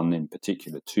anyone in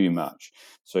particular too much.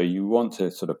 So you want to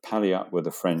sort of pally up with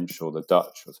the French or the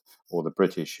Dutch or the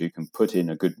British who can put in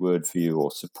a good word for you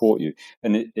or support you.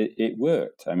 And it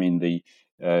worked. I mean, they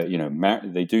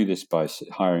do this by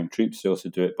hiring troops. They also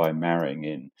do it by marrying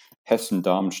in.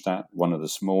 Hessen-Darmstadt, one of the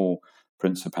small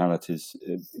principalities,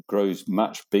 grows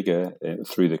much bigger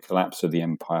through the collapse of the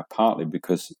empire, partly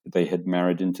because they had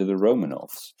married into the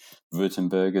Romanovs.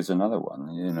 Württemberg is another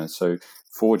one. So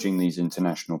forging these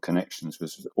international connections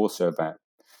was also about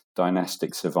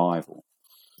dynastic survival.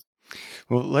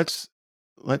 Well, let's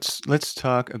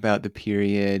talk about the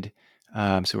period.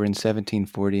 So we're in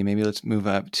 1740. Maybe let's move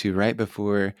up to right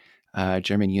before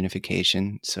German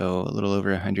unification. So a little over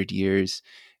 100 years.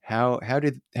 How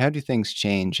do things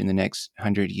change in the next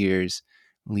 100 years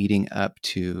leading up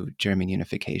to German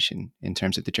unification in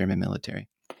terms of the German military?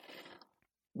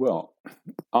 Well,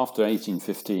 after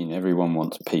 1815, everyone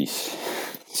wants peace.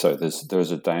 So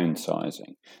there's a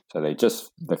downsizing. So they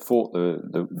fought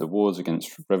the wars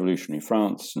against revolutionary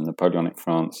France and Napoleonic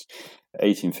France.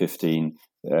 1815,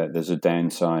 there's a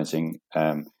downsizing.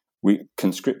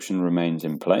 Conscription remains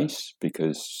in place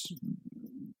because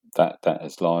that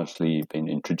has largely been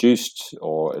introduced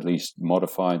or at least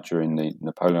modified during the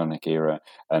Napoleonic era,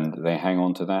 and they hang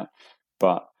on to that.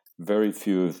 But very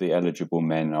few of the eligible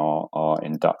men are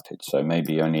inducted, so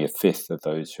maybe only a fifth of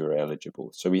those who are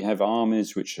eligible. So we have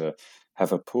armies which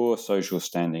have a poor social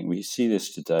standing. We see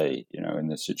this today, in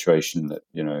the situation that,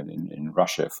 in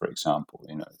Russia, for example,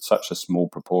 such a small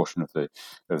proportion of the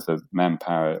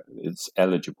manpower is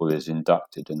eligible is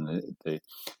inducted, and the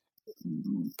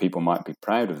people might be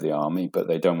proud of the army, but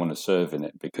they don't want to serve in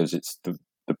it because it's the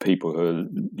people who are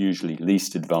usually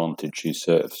least advantaged who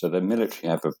serve. So the military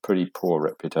have a pretty poor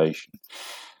reputation.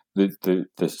 The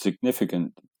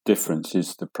significant difference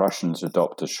is the Prussians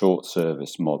adopt a short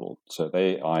service model. So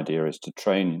their idea is to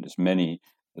train as many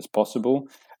as possible.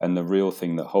 And the real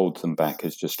thing that holds them back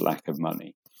is just lack of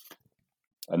money.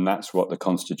 And that's what the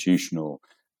constitutional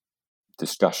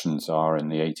discussions are in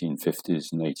the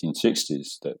 1850s and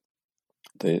 1860s, that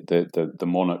the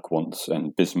monarch wants,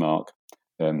 and Bismarck,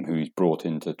 who he's brought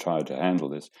in to try to handle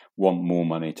this, want more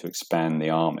money to expand the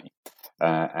army.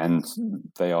 And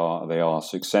they are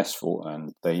successful,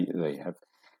 and they have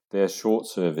their short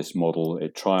service model.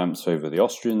 It triumphs over the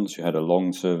Austrians, who had a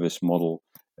long service model,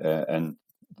 and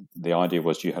the idea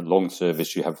was you had long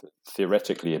service, you have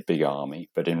theoretically a big army,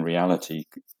 but in reality,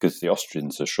 because the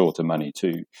Austrians are short of money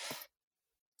too,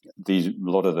 a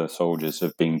lot of the soldiers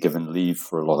have been given leave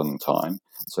for a long time,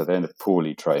 so they're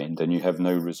poorly trained, and you have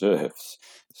no reserves.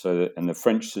 And the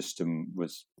French system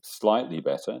was slightly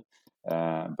better,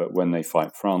 but when they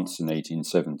fight France in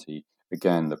 1870,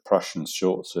 again, the Prussian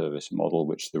short service model,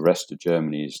 which the rest of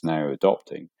Germany is now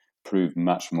adopting, proved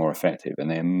much more effective, and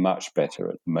they're much better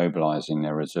at mobilizing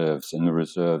their reserves, and the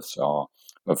reserves are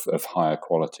of higher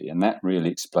quality. And that really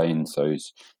explains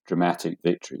those dramatic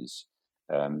victories.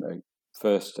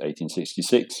 First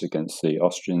 1866 against the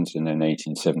Austrians, and then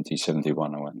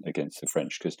 1870-71 against the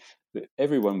French, because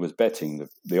everyone was betting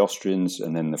the Austrians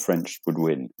and then the French would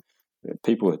win.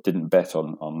 People didn't bet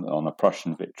on a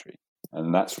Prussian victory,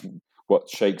 and that's what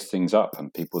shakes things up,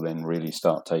 and people then really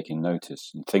start taking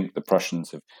notice and think the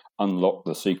Prussians have unlocked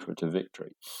the secret of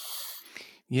victory.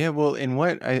 Yeah, well, in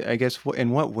what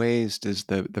ways does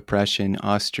the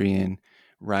Prussian-Austrian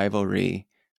rivalry,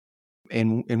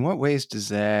 in what ways does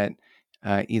that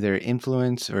either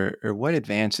influence or what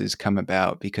advances come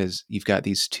about because you've got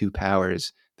these two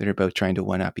powers that are both trying to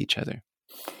one-up each other?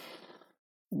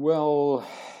 Well,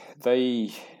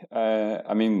 when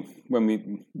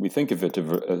we think of it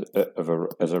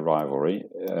as a rivalry,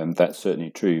 that's certainly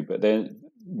true. But then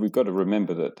we've got to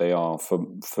remember that they are, for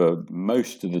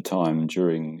most of the time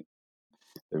during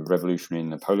the revolutionary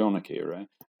and Napoleonic era,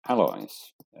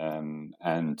 allies. And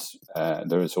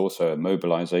there is also a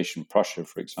mobilization. Prussia,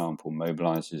 for example,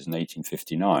 mobilizes in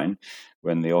 1859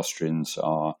 when the Austrians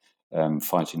are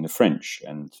fighting the French.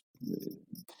 And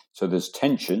so there's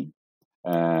tension.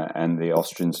 And the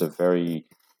Austrians are very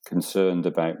concerned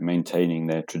about maintaining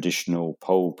their traditional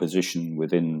pole position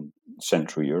within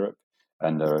Central Europe,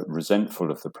 and are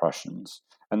resentful of the Prussians.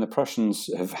 And the Prussians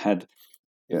have had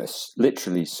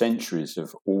literally centuries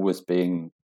of always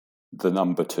being the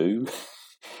number two.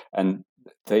 And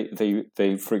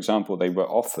they, for example, they were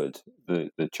offered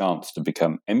the chance to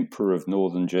become Emperor of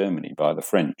Northern Germany by the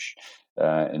French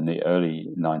in the early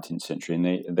 19th century,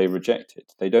 and they reject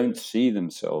it. They don't see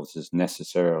themselves as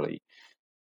necessarily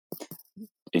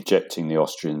ejecting the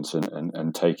Austrians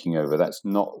and taking over. That's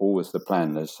not always the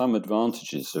plan. There's some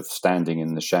advantages of standing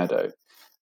in the shadow,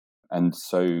 and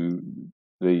so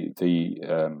the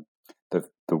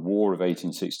War of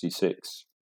 1866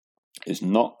 is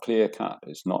not clear cut.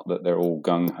 It's not that they're all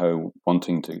gung ho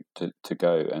wanting to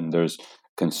go, and there's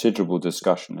considerable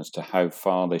discussion as to how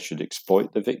far they should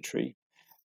exploit the victory.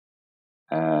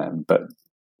 But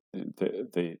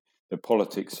the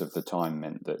politics of the time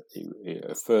meant that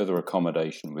a further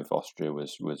accommodation with Austria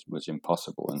was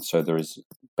impossible, and so there's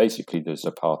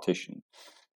a partition.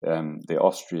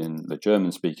 The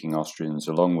German-speaking Austrians,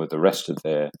 along with the rest of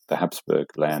the Habsburg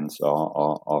lands,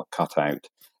 are cut out,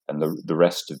 and the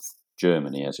rest of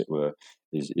Germany, as it were,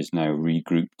 is now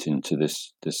regrouped into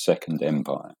this second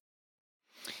empire.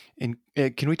 And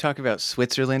can we talk about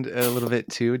Switzerland a little bit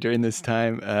too during this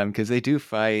time? Because they do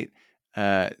fight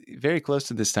very close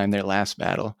to this time, their last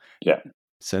battle. Yeah.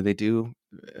 So they do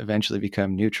eventually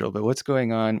become neutral. But what's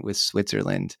going on with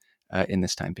Switzerland in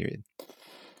this time period?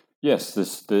 Yes,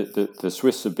 the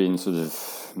Swiss have been sort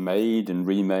of made and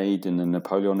remade in the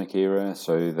Napoleonic era.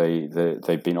 So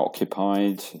they've been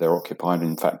occupied. They're occupied,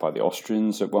 in fact, by the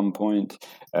Austrians at one point.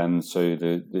 So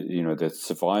the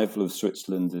survival of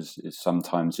Switzerland is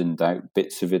sometimes in doubt.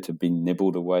 Bits of it have been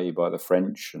nibbled away by the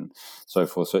French and so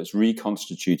forth. So it's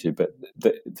reconstituted. But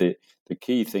the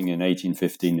key thing in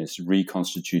 1815 is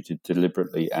reconstituted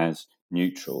deliberately as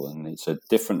neutral, and it's a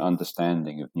different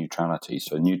understanding of neutrality.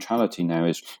 So neutrality now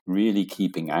is really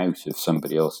keeping out of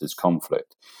somebody else's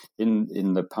conflict.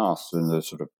 In the past, in the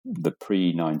sort of the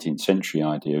pre-19th century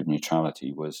idea of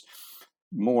neutrality was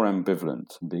more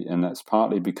ambivalent, and that's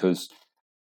partly because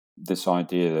this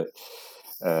idea that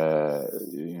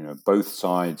both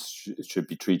sides should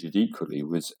be treated equally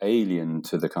was alien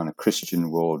to the kind of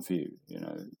Christian worldview.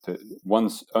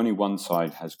 Only one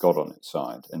side has God on its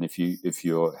side, and if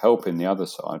you're helping the other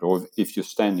side, or if you're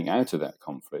standing out of that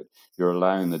conflict, you're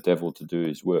allowing the devil to do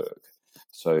his work.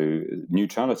 So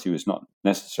neutrality was not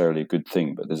necessarily a good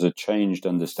thing, but there's a changed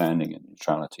understanding of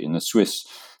neutrality, and the Swiss,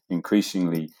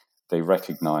 increasingly they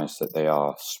recognize that they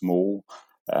are small.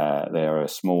 They are a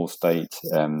small state.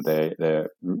 They're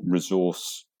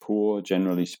resource poor,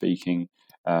 generally speaking.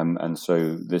 And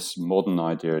so this modern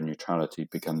idea of neutrality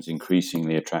becomes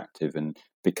increasingly attractive and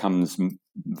becomes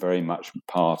very much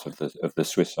part of the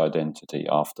Swiss identity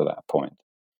after that point.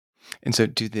 And so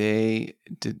do they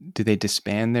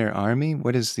disband their army?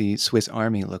 What does the Swiss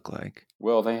army look like?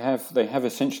 Well, they have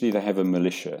a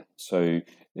militia. So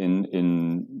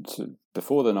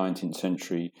before the 19th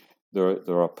century,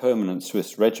 there are permanent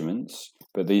Swiss regiments,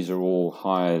 but these are all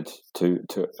hired to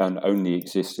and only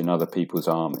exist in other people's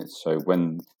armies. So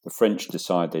when the French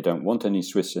decide they don't want any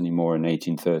Swiss anymore in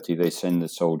 1830, they send the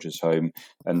soldiers home,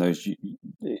 and those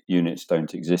units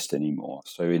don't exist anymore.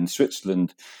 So in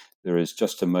Switzerland, there is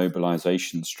just a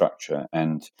mobilization structure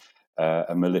and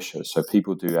a militia. So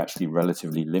people do actually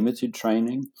relatively limited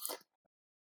training,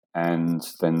 and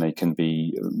then they can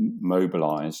be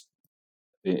mobilized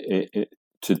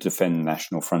to defend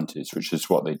national frontiers, which is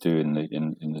what they do in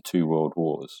the two world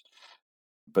wars.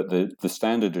 But the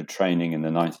standard of training in the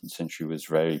 19th century was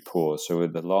very poor. So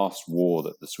the last war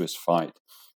that the Swiss fight,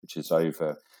 which is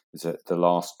over, is at the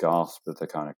last gasp of the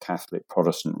kind of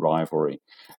Catholic-Protestant rivalry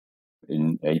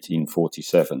in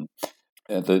 1847.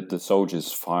 The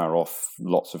soldiers fire off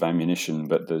lots of ammunition,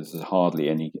 but there's hardly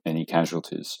any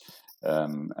casualties.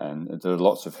 And there are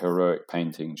lots of heroic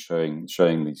paintings showing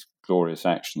these glorious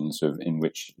actions in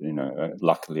which,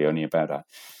 luckily only about a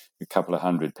couple of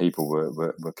hundred people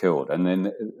were killed. And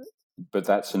then, but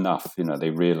that's enough.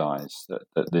 They realize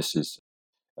that this is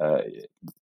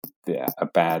a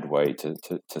bad way to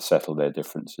settle their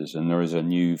differences. And there is a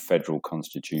new federal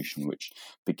constitution which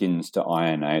begins to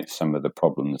iron out some of the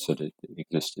problems that had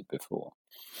existed before.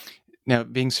 Now,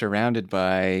 being surrounded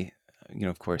by,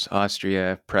 of course,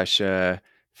 Austria, Prussia,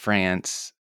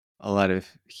 France, a lot of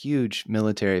huge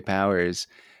military powers,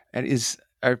 and is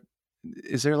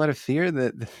there a lot of fear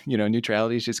that,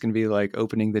 neutrality is just going to be like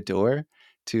opening the door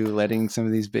to letting some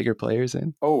of these bigger players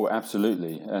in? Oh,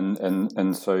 absolutely, and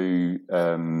so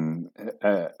and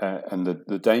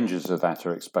the dangers of that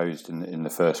are exposed in the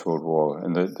First World War.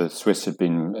 And the Swiss had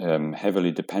been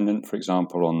heavily dependent, for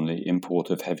example, on the import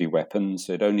of heavy weapons.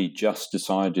 They'd only just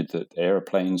decided that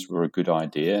airplanes were a good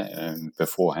idea, and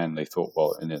beforehand they thought,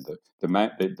 well,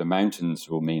 the mountains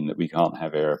will mean that we can't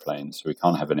have airplanes, so we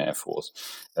can't have an air force.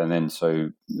 And then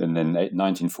in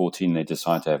 1914 they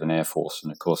decide to have an air force,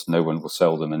 and of course no one will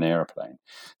sell them an airplane.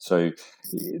 So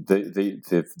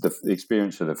the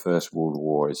experience of the First World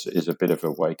War is a bit of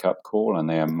a wake up call, and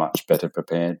they are much better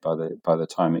prepared by the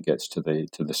time it gets to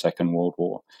the Second World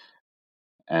War.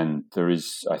 And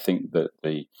I think that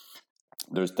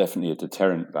there's definitely a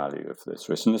deterrent value of the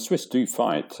Swiss, and the Swiss do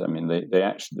fight. I mean, they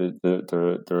actually there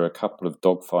are a couple of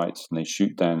dogfights, and they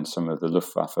shoot down some of the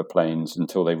Luftwaffe planes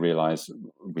until they realise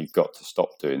we've got to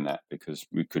stop doing that because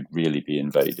we could really be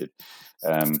invaded.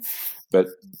 But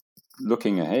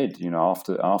looking ahead,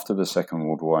 after the Second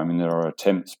World War, I mean, there are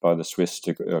attempts by the Swiss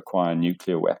to acquire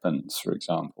nuclear weapons, for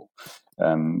example,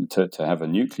 to have a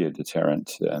nuclear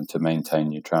deterrent to maintain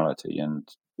neutrality. And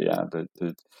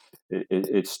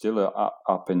it's still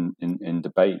up in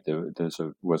debate. There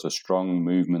was a strong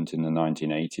movement in the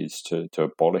 1980s to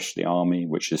abolish the army,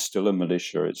 which is still a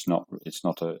militia. It's not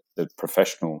the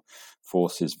professional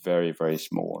force is very, very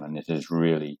small, and it has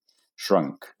really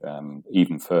shrunk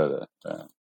even further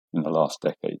in the last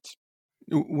decades.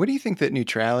 What do you think that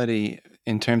neutrality,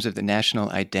 in terms of the national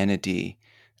identity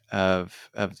of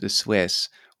the Swiss,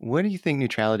 what do you think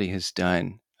neutrality has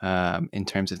done in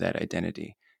terms of that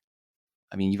identity?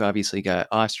 I mean, you've obviously got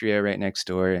Austria right next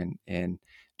door and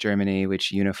Germany,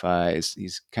 which unifies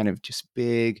these kind of just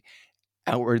big,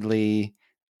 outwardly,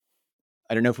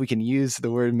 I don't know if we can use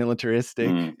the word militaristic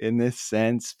in this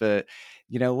sense, but,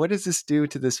 what does this do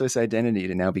to the Swiss identity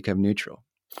to now become neutral?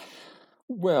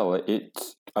 Well,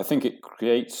 I think it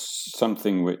creates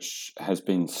something which has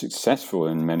been successful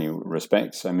in many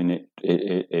respects. I mean,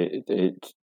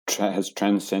 it has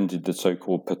transcended the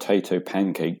so-called potato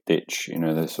pancake ditch.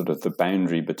 The sort of the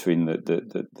boundary between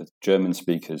the German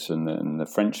speakers and the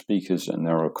French speakers, and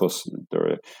there are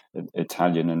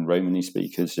Italian and Romani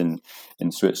speakers in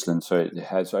Switzerland. So it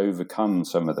has overcome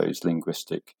some of those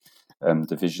linguistic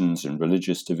divisions and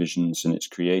religious divisions, and it's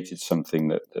created something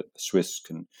that the Swiss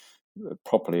can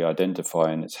properly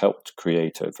identify, and it's helped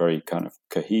create a very kind of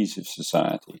cohesive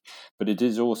society. But it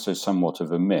is also somewhat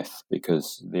of a myth,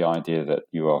 because the idea that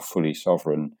you are fully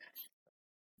sovereign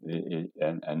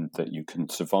and that you can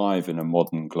survive in a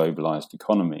modern globalized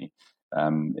economy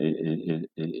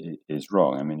is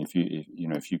wrong. I mean, if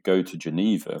you go to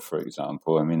Geneva, for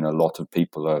example, I mean, a lot of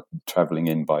people are traveling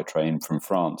in by train from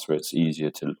France, where it's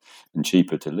easier and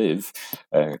cheaper to live,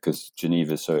 because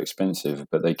Geneva is so expensive,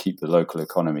 but they keep the local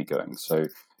economy going. So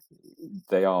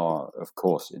they are, of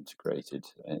course, integrated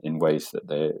in ways that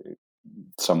they're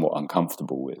somewhat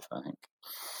uncomfortable with, I think.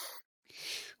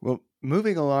 Well,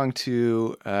 moving along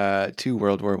to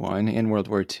World War I and World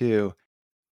War II.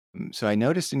 So I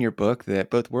noticed in your book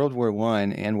that both World War I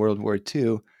and World War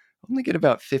II only get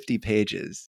about 50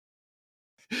 pages.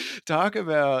 Talk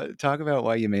about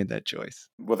why you made that choice.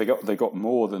 Well, they got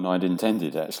more than I'd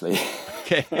intended, actually.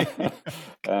 Okay.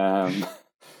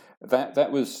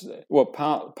 That was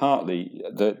partly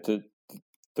that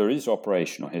there is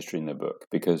operational history in the book,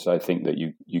 because I think that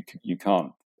you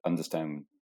can't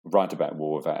write about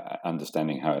war without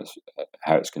understanding how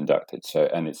it's conducted. So,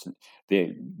 and it's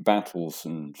the battles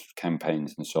and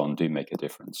campaigns and so on do make a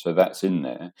difference. So that's in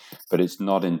there, but it's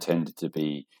not intended to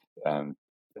be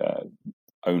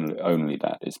only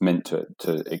that. It's meant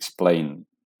to explain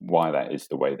why that is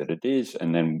the way that it is,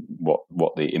 and then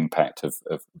what the impact of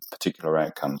particular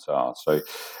outcomes are. So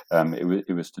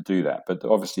it was to do that. But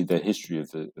obviously the history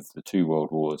of the two world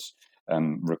wars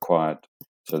required,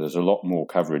 so there's a lot more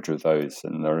coverage of those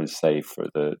than there is, say, for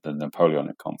the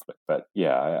Napoleonic conflict. But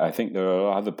yeah, I think there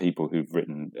are other people who've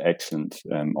written excellent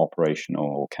operational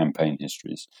or campaign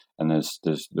histories, and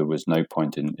there was no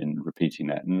point in repeating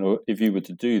that. And if you were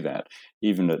to do that,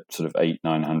 even at sort of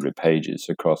 800-900 pages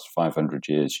across 500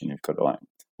 years, you've got like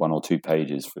 1 or 2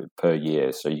 pages per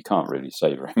year, so you can't really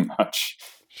say very much.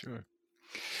 Sure.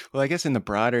 Well, I guess in the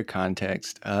broader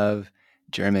context of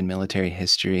German military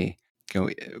history,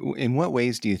 in what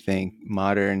ways do you think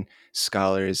modern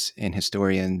scholars and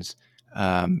historians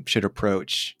should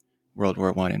approach World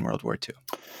War I and World War II?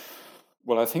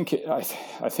 Well, I think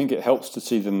it helps to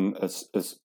see them as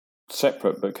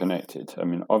separate but connected. I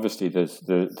mean, obviously, there's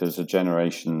a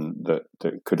generation that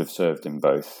could have served in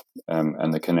both,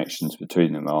 and the connections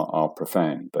between them are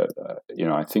profound. But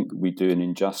I think we do an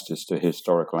injustice to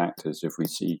historical actors if we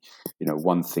see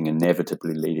one thing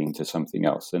inevitably leading to something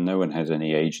else. Then no one has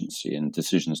any agency, and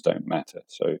decisions don't matter.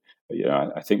 So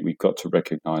I think we've got to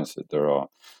recognise that there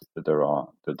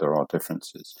are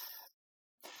differences.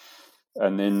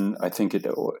 And then I think it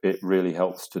really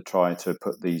helps to try to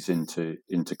put these into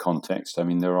context. I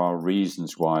mean, there are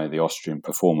reasons why the Austrian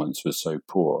performance was so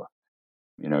poor.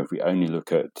 If we only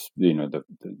look at the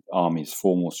army's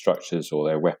formal structures or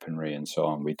their weaponry and so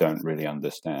on, we don't really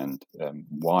understand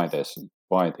why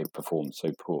they performed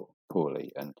so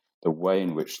poorly, and the way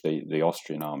in which the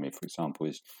Austrian army, for example,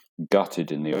 is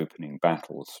gutted in the opening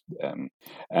battles,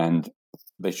 and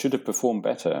they should have performed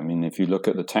better. I mean, if you look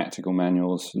at the tactical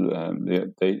manuals, and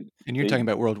you're talking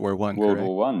about World War I, World correct?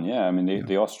 War I, yeah. I mean,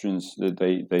 the Austrians,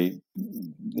 the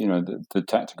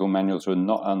tactical manuals were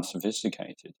not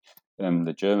unsophisticated.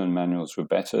 The German manuals were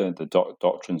better, the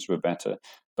doctrines were better,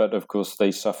 but of course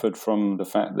they suffered from the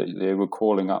fact that they were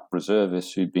calling up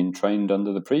reservists who'd been trained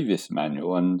under the previous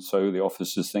manual, and so the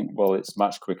officers think, well, it's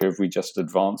much quicker if we just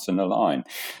advance in a line,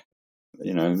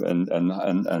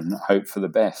 and hope for the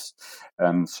best.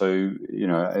 So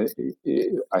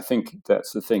I think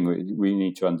that's the thing. We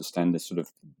need to understand the sort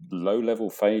of low-level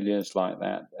failures like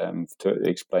that to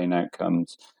explain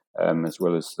outcomes, as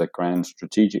well as the grand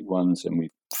strategic ones, and we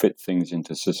fit things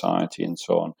into society and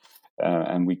so on.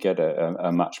 And we get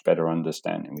a much better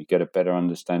understanding. We get a better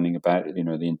understanding about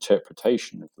the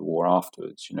interpretation of the war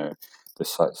afterwards. The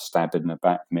stab in the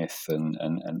back myth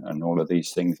and all of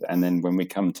these things. And then when we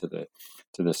come to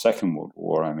the Second World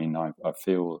War, I mean, I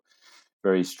feel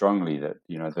very strongly that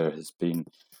there has been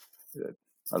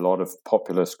a lot of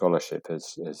popular scholarship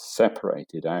has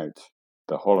separated out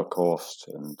the Holocaust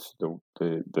and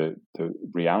the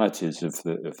realities of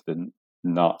the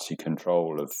Nazi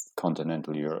control of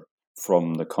continental Europe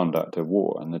from the conduct of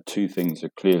war, and the two things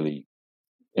are clearly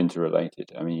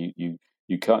interrelated. I mean, you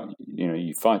can't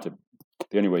you fight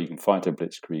the only way you can fight a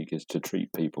blitzkrieg is to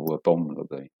treat people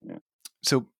abominably. Yeah.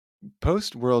 So,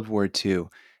 post World War II,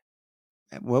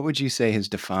 what would you say has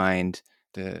defined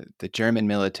the German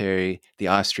military, the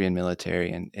Austrian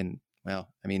military, and well,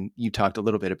 I mean, you talked a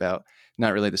little bit about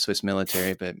not really the Swiss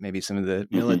military, but maybe some of the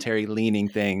military-leaning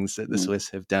things that the Swiss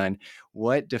have done.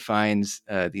 What defines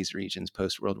these regions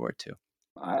post World War II?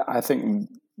 I think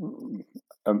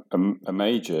a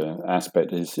major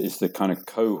aspect is the kind of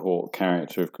cohort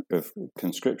character of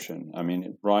conscription. I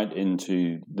mean, right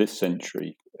into this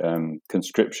century,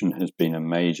 conscription has been a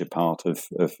major part of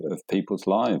people's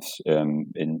lives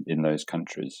in those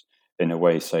countries. In a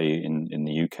way, say in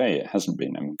the UK, it hasn't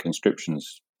been. I mean,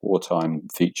 conscription's wartime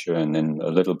feature, and then a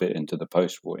little bit into the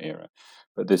post-war era.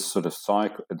 But this sort of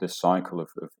cycle of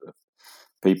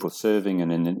people serving,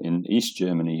 and in East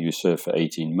Germany, you serve for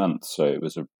 18 months, so it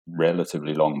was a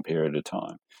relatively long period of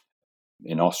time.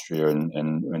 In Austria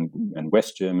and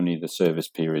West Germany, the service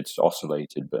periods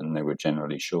oscillated, and they were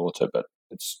generally shorter. But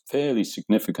it's fairly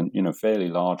significant, fairly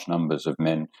large numbers of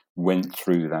men went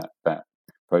through that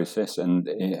process, and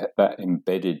that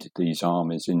embedded these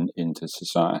armies into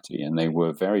society, and they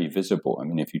were very visible. I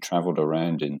mean, if you traveled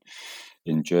around in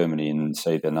Germany in,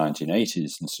 say, the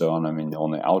 1980s and so on, I mean, on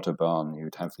the Autobahn,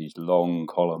 you'd have these long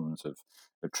columns of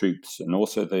troops, and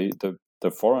also the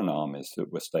foreign armies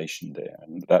that were stationed there.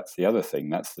 And that's the other thing.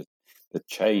 That's the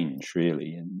change,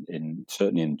 really, in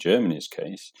certainly in Germany's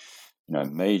case.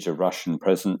 Major Russian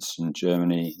presence in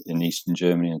Germany, in Eastern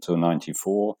Germany until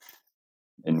 1994.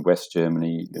 In West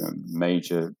Germany,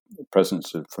 major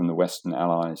presence from the Western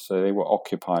Allies. So they were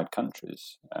occupied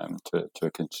countries to a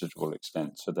considerable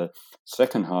extent. So the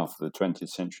second half of the 20th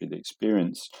century, the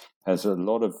experience has a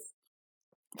lot of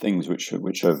things which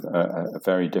are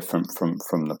very different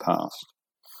from the past.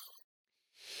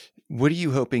 What are you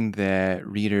hoping that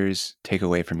readers take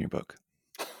away from your book?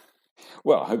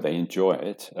 Well, I hope they enjoy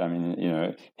it. I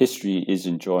mean, history is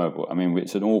enjoyable. I mean,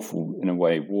 it's in a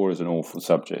way, war is an awful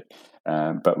subject,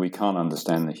 but we can't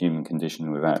understand the human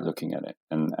condition without looking at it.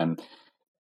 And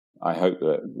I hope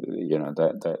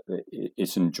that, that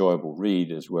it's an enjoyable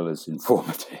read as well as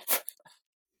informative.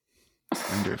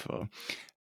 Wonderful.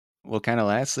 Well, kind of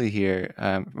lastly here,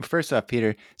 first off,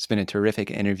 Peter, it's been a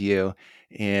terrific interview,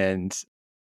 and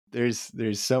there's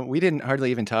some we didn't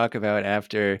hardly even talk about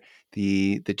after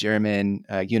the German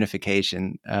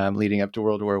unification leading up to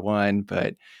World War I,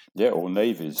 but or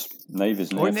navies and Air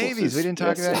navies. Forces. We didn't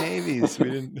talk about navies.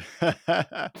 We didn't.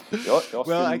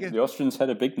 The Austrians had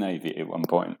a big navy at one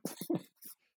point.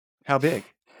 How big?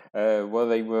 Well,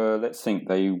 they were. Let's think.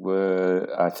 They were.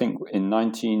 I think in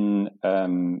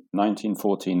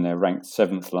 1914, they're ranked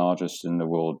 7th largest in the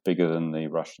world, bigger than the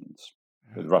Russians.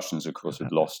 The Russians, of course,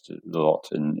 had lost a lot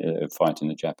in fighting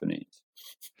the Japanese.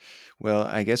 Well,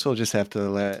 I guess we'll just have to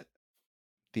let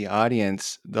the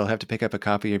audience, they'll have to pick up a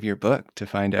copy of your book to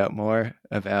find out more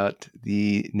about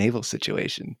the naval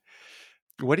situation.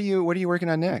 What are you working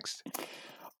on next?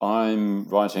 I'm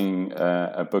writing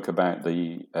a book about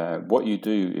what you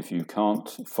do if you can't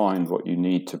find what you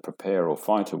need to prepare or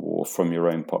fight a war from your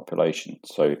own population.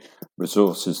 So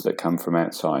resources that come from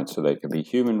outside. So they could be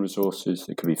human resources,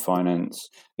 it could be finance,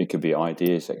 it could be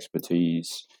ideas,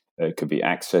 expertise, it could be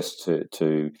access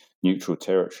to neutral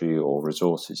territory or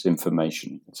resources,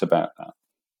 information. It's about that.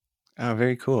 Oh,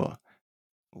 very cool.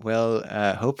 Well,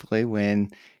 hopefully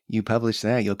when you publish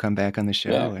that, you'll come back on the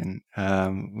show, and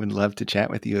would love to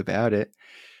chat with you about it.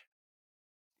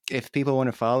 If people want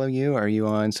to follow you, are you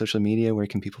on social media? Where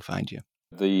can people find you?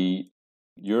 The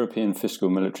European Fiscal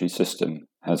Military System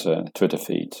has a Twitter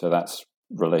feed, so that's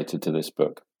related to this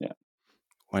book. Yeah.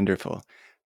 Wonderful.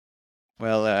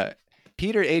 Well,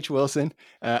 Peter H. Wilson,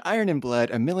 Iron and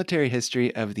Blood, A Military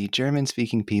History of the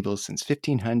German-Speaking Peoples Since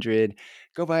 1500.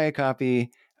 Go buy a copy.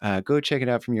 Go check it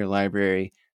out from your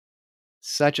library.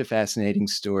 Such a fascinating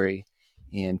story.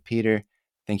 And Peter,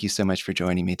 thank you so much for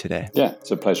joining me today. Yeah,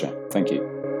 it's a pleasure. Thank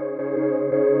you.